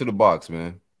upstairs to the box,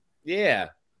 man. Yeah.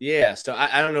 So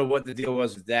I don't know what the deal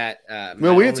was with that.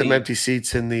 Well, we had some empty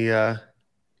seats in the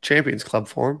Champions Club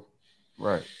for him.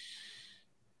 Right.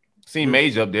 Seen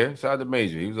Major up there. Shout out to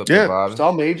Major. He was up there vibing.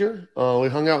 Saw Major. We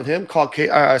hung out with him.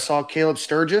 I saw Caleb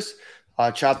Sturgis.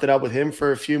 Chopped it up with him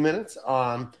for a few minutes.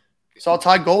 Saw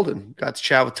Todd Golden. Got to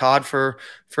chat with Todd for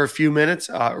a few minutes,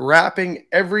 rapping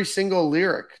every single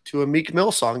lyric to a Meek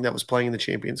Mill song that was playing in the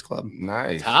Champions Club.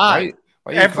 Nice. Todd.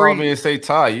 Why you call me and say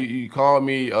Todd? You called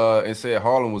me and said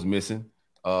Harlem was missing.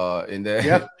 And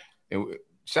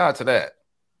shout out to that.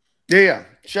 Yeah.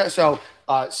 So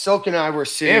Silk and I were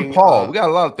sitting. And Paul. We got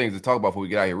a lot of things to talk about before we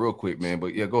get out here real quick, man.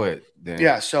 But yeah, go ahead, Dan.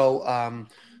 Yeah,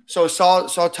 So saw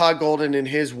Todd Golden and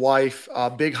his wife,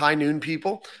 big high noon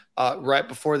people. Right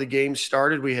before the game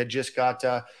started, we had just got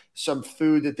some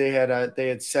food that they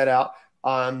had set out.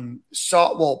 Paul.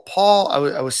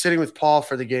 I was sitting with Paul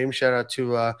for the game. Shout out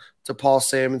to Paul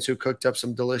Sammons who cooked up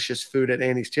some delicious food at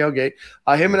Annie's Tailgate.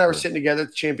 Him and I were sitting together at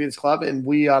the Champions Club, and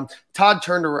Paul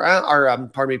turned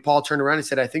around and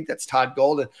said, "I think that's Todd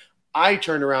Golden." I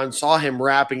turned around and saw him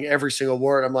rapping every single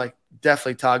word. I'm like,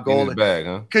 definitely Todd Golden.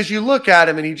 Because you look at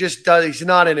him and he's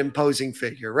not an imposing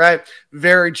figure, right?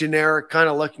 Very generic kind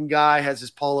of looking guy, has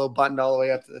his polo buttoned all the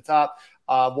way up to the top.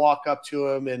 Walk up to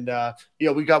him and,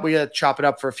 we had to chop it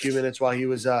up for a few minutes while he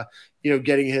was,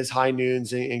 getting his high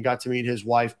noons and got to meet his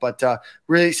wife. But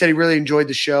really said he really enjoyed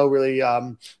the show, really,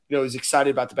 was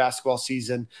excited about the basketball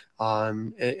season.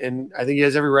 And I think he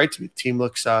has every right to be. The team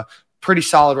looks pretty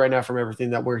solid right now from everything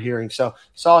that we're hearing. So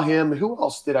saw him. Who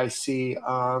else did I see?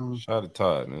 Shout out to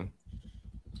Todd, man.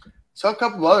 Saw a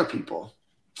couple of other people.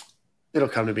 It'll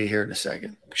come to me here in a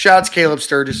second. Shout out to Caleb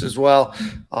Sturgis as well.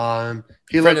 Friend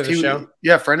of the show.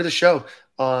 Yeah, friend of the show.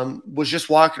 Was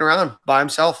just walking around by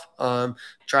himself,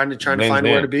 trying to find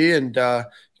where to be, and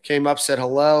came up, said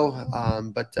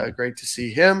hello. But great to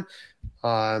see him.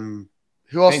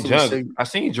 Who else? I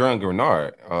seen John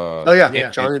Grenard.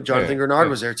 Jonathan Grenard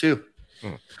was there too.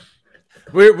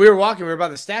 We were walking. We were by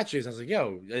the statues. I was like,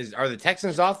 "Yo, are the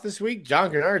Texans off this week?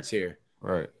 John Grenard's here."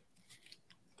 Right.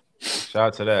 Shout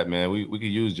out to that, man. We could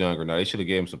use John Grenard. They should have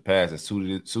gave him some pass and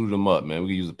suited him up, man. We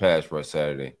could use a pass for us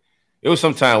Saturday. It was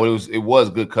some time when it was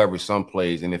good coverage some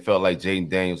plays, and it felt like Jaden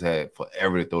Daniels had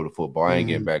forever to throw the football. I ain't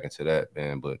getting back into that,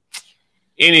 man. But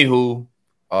anywho,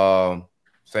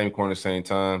 same corner, same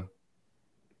time.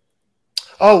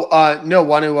 No,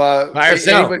 want to buy or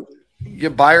sell? Yeah,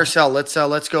 buy or sell. Let's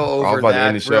go over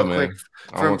that real quick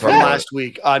from last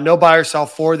week. No buy or sell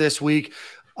for this week.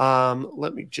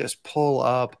 Let me just pull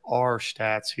up our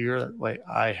stats here. That way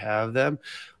I have them.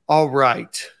 All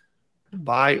right.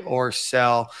 Buy or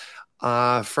sell.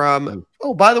 By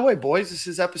the way, boys, this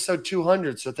is episode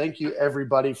 200. So thank you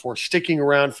everybody for sticking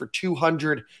around for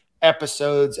 200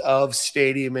 episodes of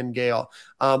Stadium and Gale.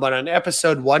 But on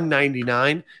episode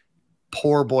 199,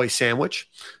 poor boy sandwich.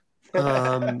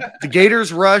 The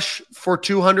Gators rush for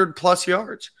 200 plus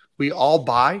yards. We all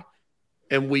buy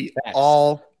and we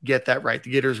all get that right.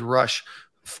 The Gators rush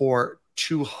for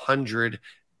 200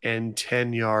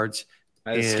 yards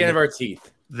By the skin of our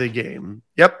teeth. the game.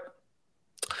 Yep.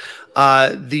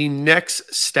 The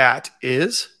next stat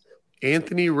is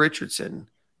Anthony Richardson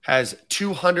has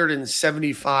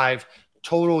 275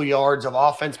 total yards of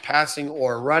offense, passing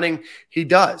or running. He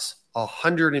does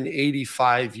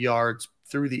 185 yards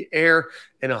through the air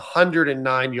and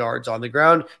 109 yards on the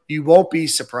ground. You won't be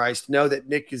surprised to know that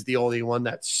Nick is the only one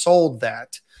that sold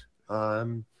that.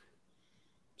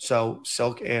 So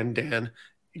Silk and Dan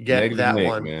get Negative that Nick,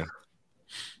 one. Man.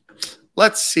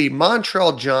 Let's see.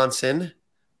 Montrell Johnson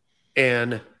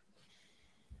and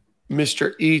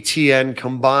Mr. ETN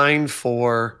combined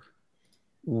for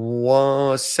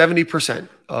 70%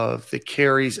 of the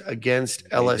carries against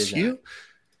LSU.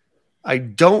 I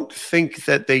don't think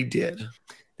that they did.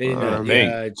 They did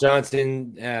not.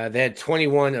 Johnson, they had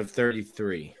 21 of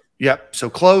 33. Yep, so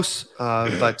close.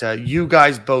 But you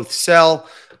guys both sell.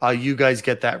 You guys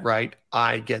get that right.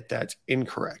 I get that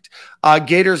incorrect.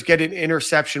 Gators get an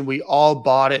interception. We all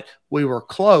bought it. We were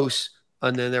close.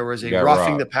 And then there was a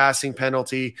roughing the passing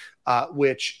penalty,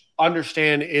 which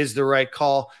understand is the right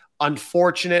call.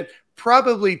 Unfortunate.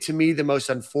 Probably to me, the most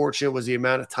unfortunate was the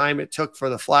amount of time it took for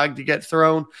the flag to get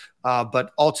thrown.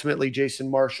 But ultimately,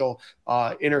 Jason Marshall,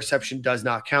 interception does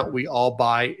not count. We all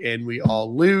buy and we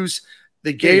all lose.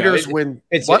 The Gators win.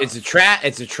 It's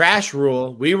a trash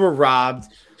rule. We were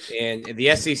robbed, and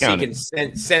the SEC can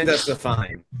send us a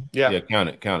fine. Yeah, count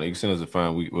it. You can send us a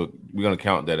fine. We're gonna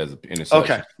count that as an interception.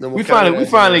 Okay. Then we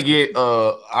finally get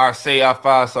our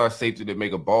 5-star safety to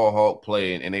make a ball hawk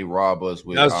play, and they rob us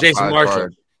with. That was Jason Marshall.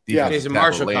 Yeah, Jason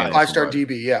Marshall, 5-star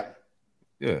DB.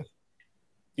 Yeah.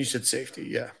 You said safety.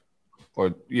 Yeah.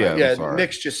 Or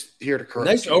Nick's just here to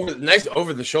correct. Nice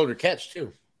over the shoulder catch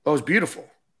too. That was beautiful.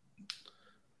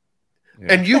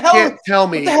 Yeah. And you can't tell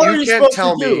me. You can't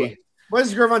tell me. What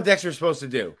is Gervon Dexter supposed to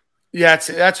do? Yeah,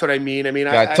 that's what I mean. I mean,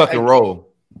 I tuck and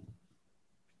roll.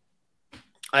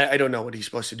 I don't know what he's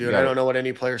supposed to do. And I don't know what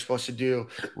any player is supposed to do.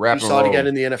 We saw it again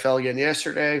in the NFL again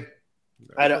yesterday.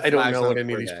 I don't know what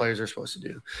any of these players are supposed to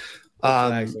do.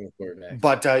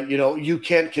 But you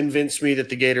can't convince me that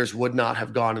the Gators would not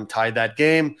have gone and tied that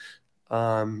game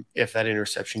if that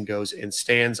interception goes and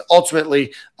stands.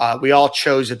 Ultimately, we all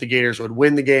chose that the Gators would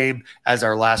win the game as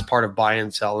our last part of buy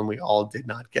and sell, and we all did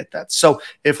not get that. So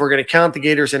if we're going to count the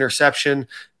Gators interception,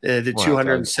 the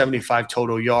 275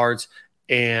 total yards,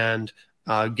 and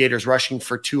Gators rushing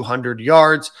for 200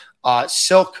 yards,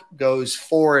 Silk goes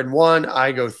 4-1,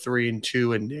 I go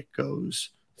 3-2, and Nick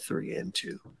goes 3-2.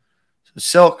 So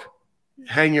Silk,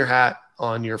 hang your hat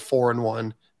on your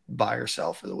 4-1 buy or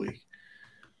sell for the week.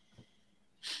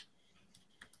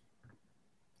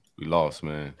 We lost,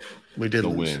 man. We did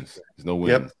lose. Wins. There's no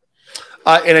wins.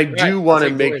 Yep. And I do want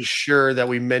to make sure that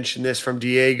we mention this from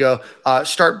Diego.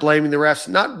 Start blaming the refs.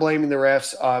 Not blaming the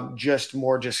refs,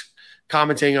 just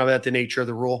commenting about the nature of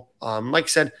the rule. Like I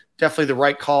said, definitely the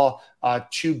right call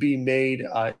to be made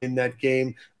in that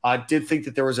game. Did think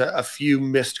that there was a few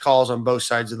missed calls on both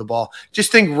sides of the ball.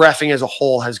 Just think reffing as a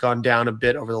whole has gone down a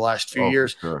bit over the last few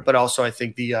years. Sure. But also I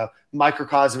think the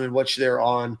microcosm in which they're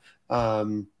on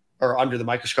or under the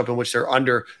microscope in which they're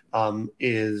under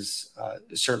is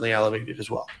certainly elevated as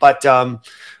well. But yeah,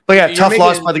 tough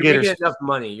loss by the Gators.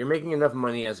 You're making enough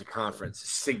money as a conference,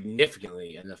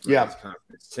 significantly enough money as a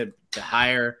conference to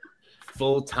hire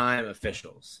full-time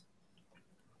officials.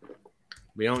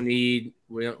 We don't need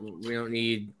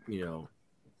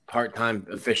part-time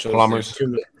officials. Plumbers.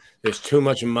 There's too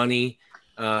much money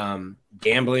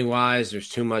gambling wise. There's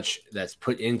too much that's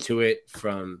put into it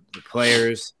from the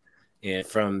players and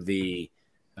from the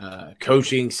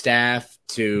coaching staff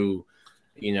to,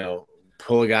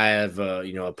 pull a guy out of a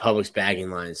Publix bagging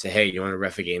line and say, hey, you want to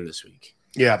ref a game this week?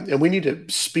 Yeah, and we need to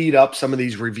speed up some of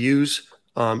these reviews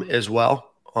as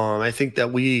well. I think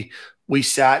that we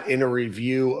sat in a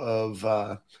review of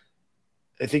I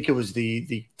think it was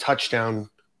the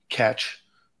touchdown catch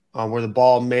where the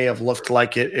ball may have looked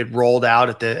like it rolled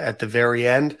out at the very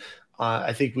end.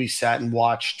 I think we sat and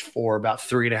watched for about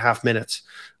 3.5 minutes.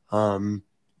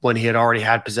 When he had already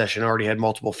had possession, already had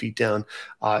multiple feet down.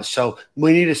 So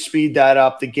we need to speed that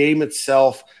up. The game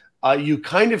itself, you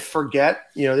kind of forget,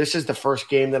 this is the first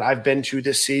game that I've been to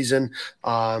this season,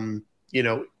 live.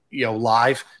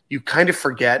 You kind of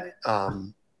forget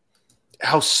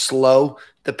how slow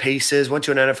the pace is. Went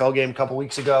to an NFL game a couple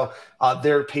weeks ago.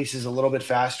 Their pace is a little bit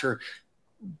faster,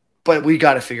 but we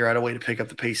got to figure out a way to pick up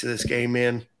the pace of this game,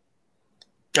 man.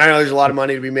 I know there's a lot of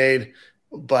money to be made,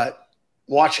 but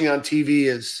watching on TV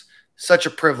is such a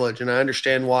privilege, and I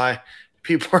understand why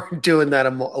people are doing that a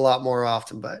lot more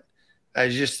often. But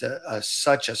it's just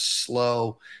such a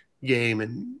slow game,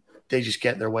 and they just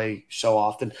get in their way so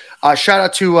often. Shout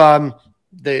out to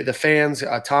the fans.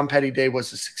 Tom Petty Day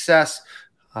was a success.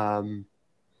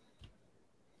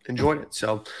 Enjoyed it.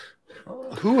 So,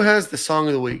 who has the song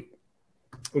of the week?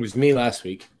 It was me last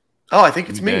week. Oh, I think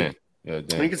it's me. Dan. Yeah, I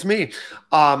think it's me.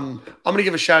 I'm going to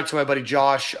give a shout out to my buddy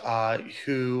Josh,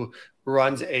 who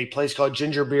runs a place called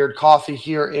Gingerbeard Coffee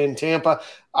here in Tampa.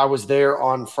 I was there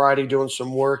on Friday doing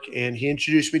some work, and he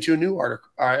introduced me to a new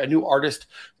artist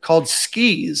called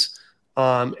Skeez,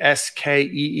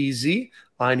 Skeez,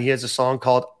 and he has a song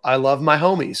called "I Love My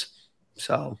Homies."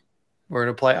 So we're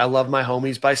going to play "I Love My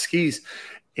Homies" by Skeez,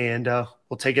 and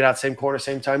we'll take it out same corner,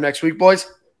 same time next week, boys.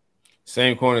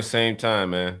 Same corner, same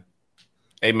time, man.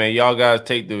 Hey, man, y'all guys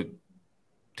take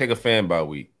a fan by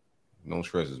week. Don't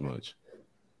stress as much.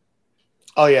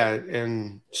 Oh, yeah,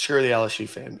 and sure the LSU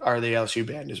fan, or the LSU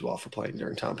band as well for playing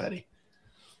during Tom Petty.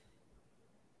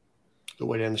 Good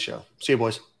way to end the show. See you,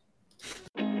 boys.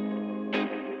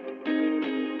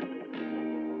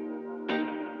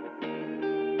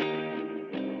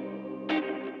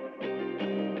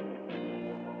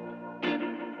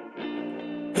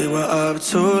 We were up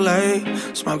too late,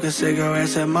 smoking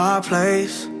cigarettes at my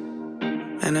place.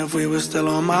 And if we were still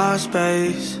on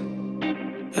MySpace,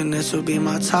 then this would be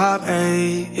my top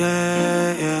 8,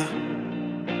 yeah.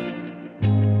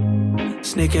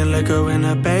 Sneaking liquor in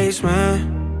the basement.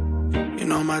 You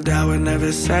know my dad would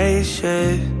never say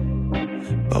shit.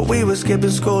 But we were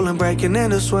skipping school and breaking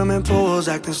into swimming pools,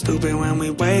 acting stupid when we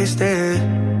wasted.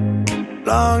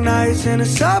 Long nights in the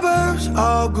suburbs,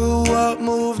 all grew up,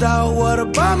 moved out, what a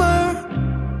bummer.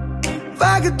 If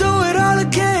I could do it all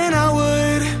again, I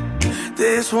would.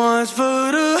 This one's for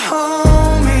the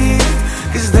homies,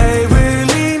 'cause they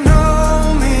really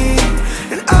know me.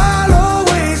 And I'll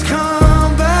always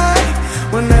come back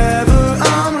whenever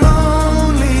I'm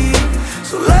lonely.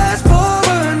 So let's pour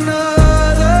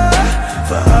another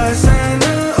for us and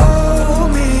the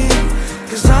old me,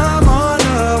 'cause I'm on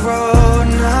the road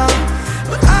now.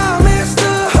 But I miss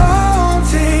the home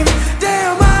team.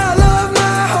 Damn, I love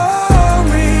my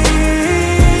homies.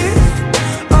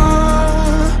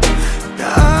 Oh,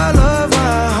 yeah, I love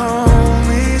my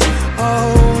homies.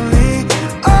 Only,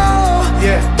 oh.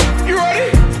 Yeah. You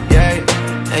ready?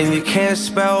 Yeah, and you can't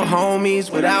spell homies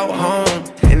without home.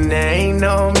 And there ain't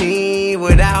no me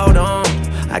without them.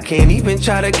 I can't even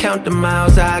try to count the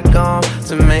miles I gone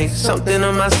to make something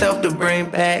of myself to bring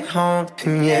back home.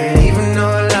 And yeah, even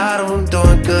though a lot of them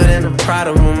doing good and I'm proud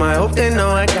of them, I hope they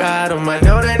know I got them. I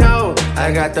know they know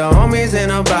I got the homies in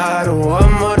a bottle. What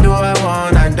more do I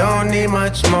want? I don't need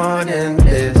much more than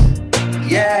this.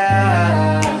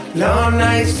 Yeah, long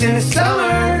nights in the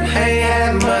summer, ain't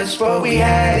had much, but we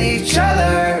had each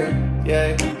other.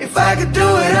 Yeah, if I could do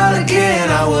it all again,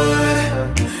 I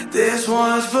would. This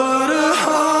one's for the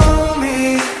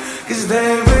homies, 'cause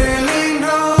they really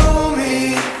know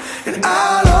me. And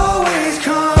I'll always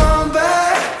come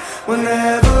back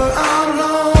whenever I'm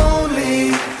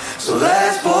lonely. So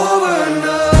let's pour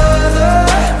another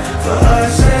for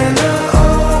us and the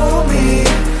old me,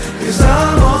 'cause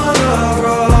I'm on the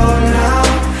road now.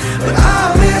 But I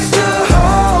miss the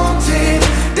home team.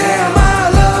 Damn, I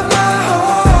love my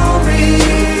homies.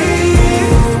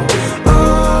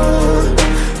 Oh,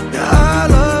 yeah, I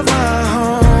love my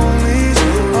homies.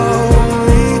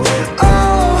 Only,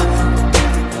 oh.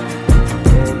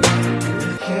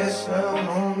 Can't spell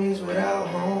homies without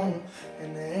home. And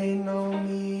there ain't no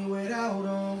me without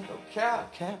them. No cap.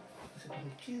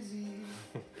 Kizzy.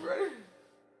 Ready?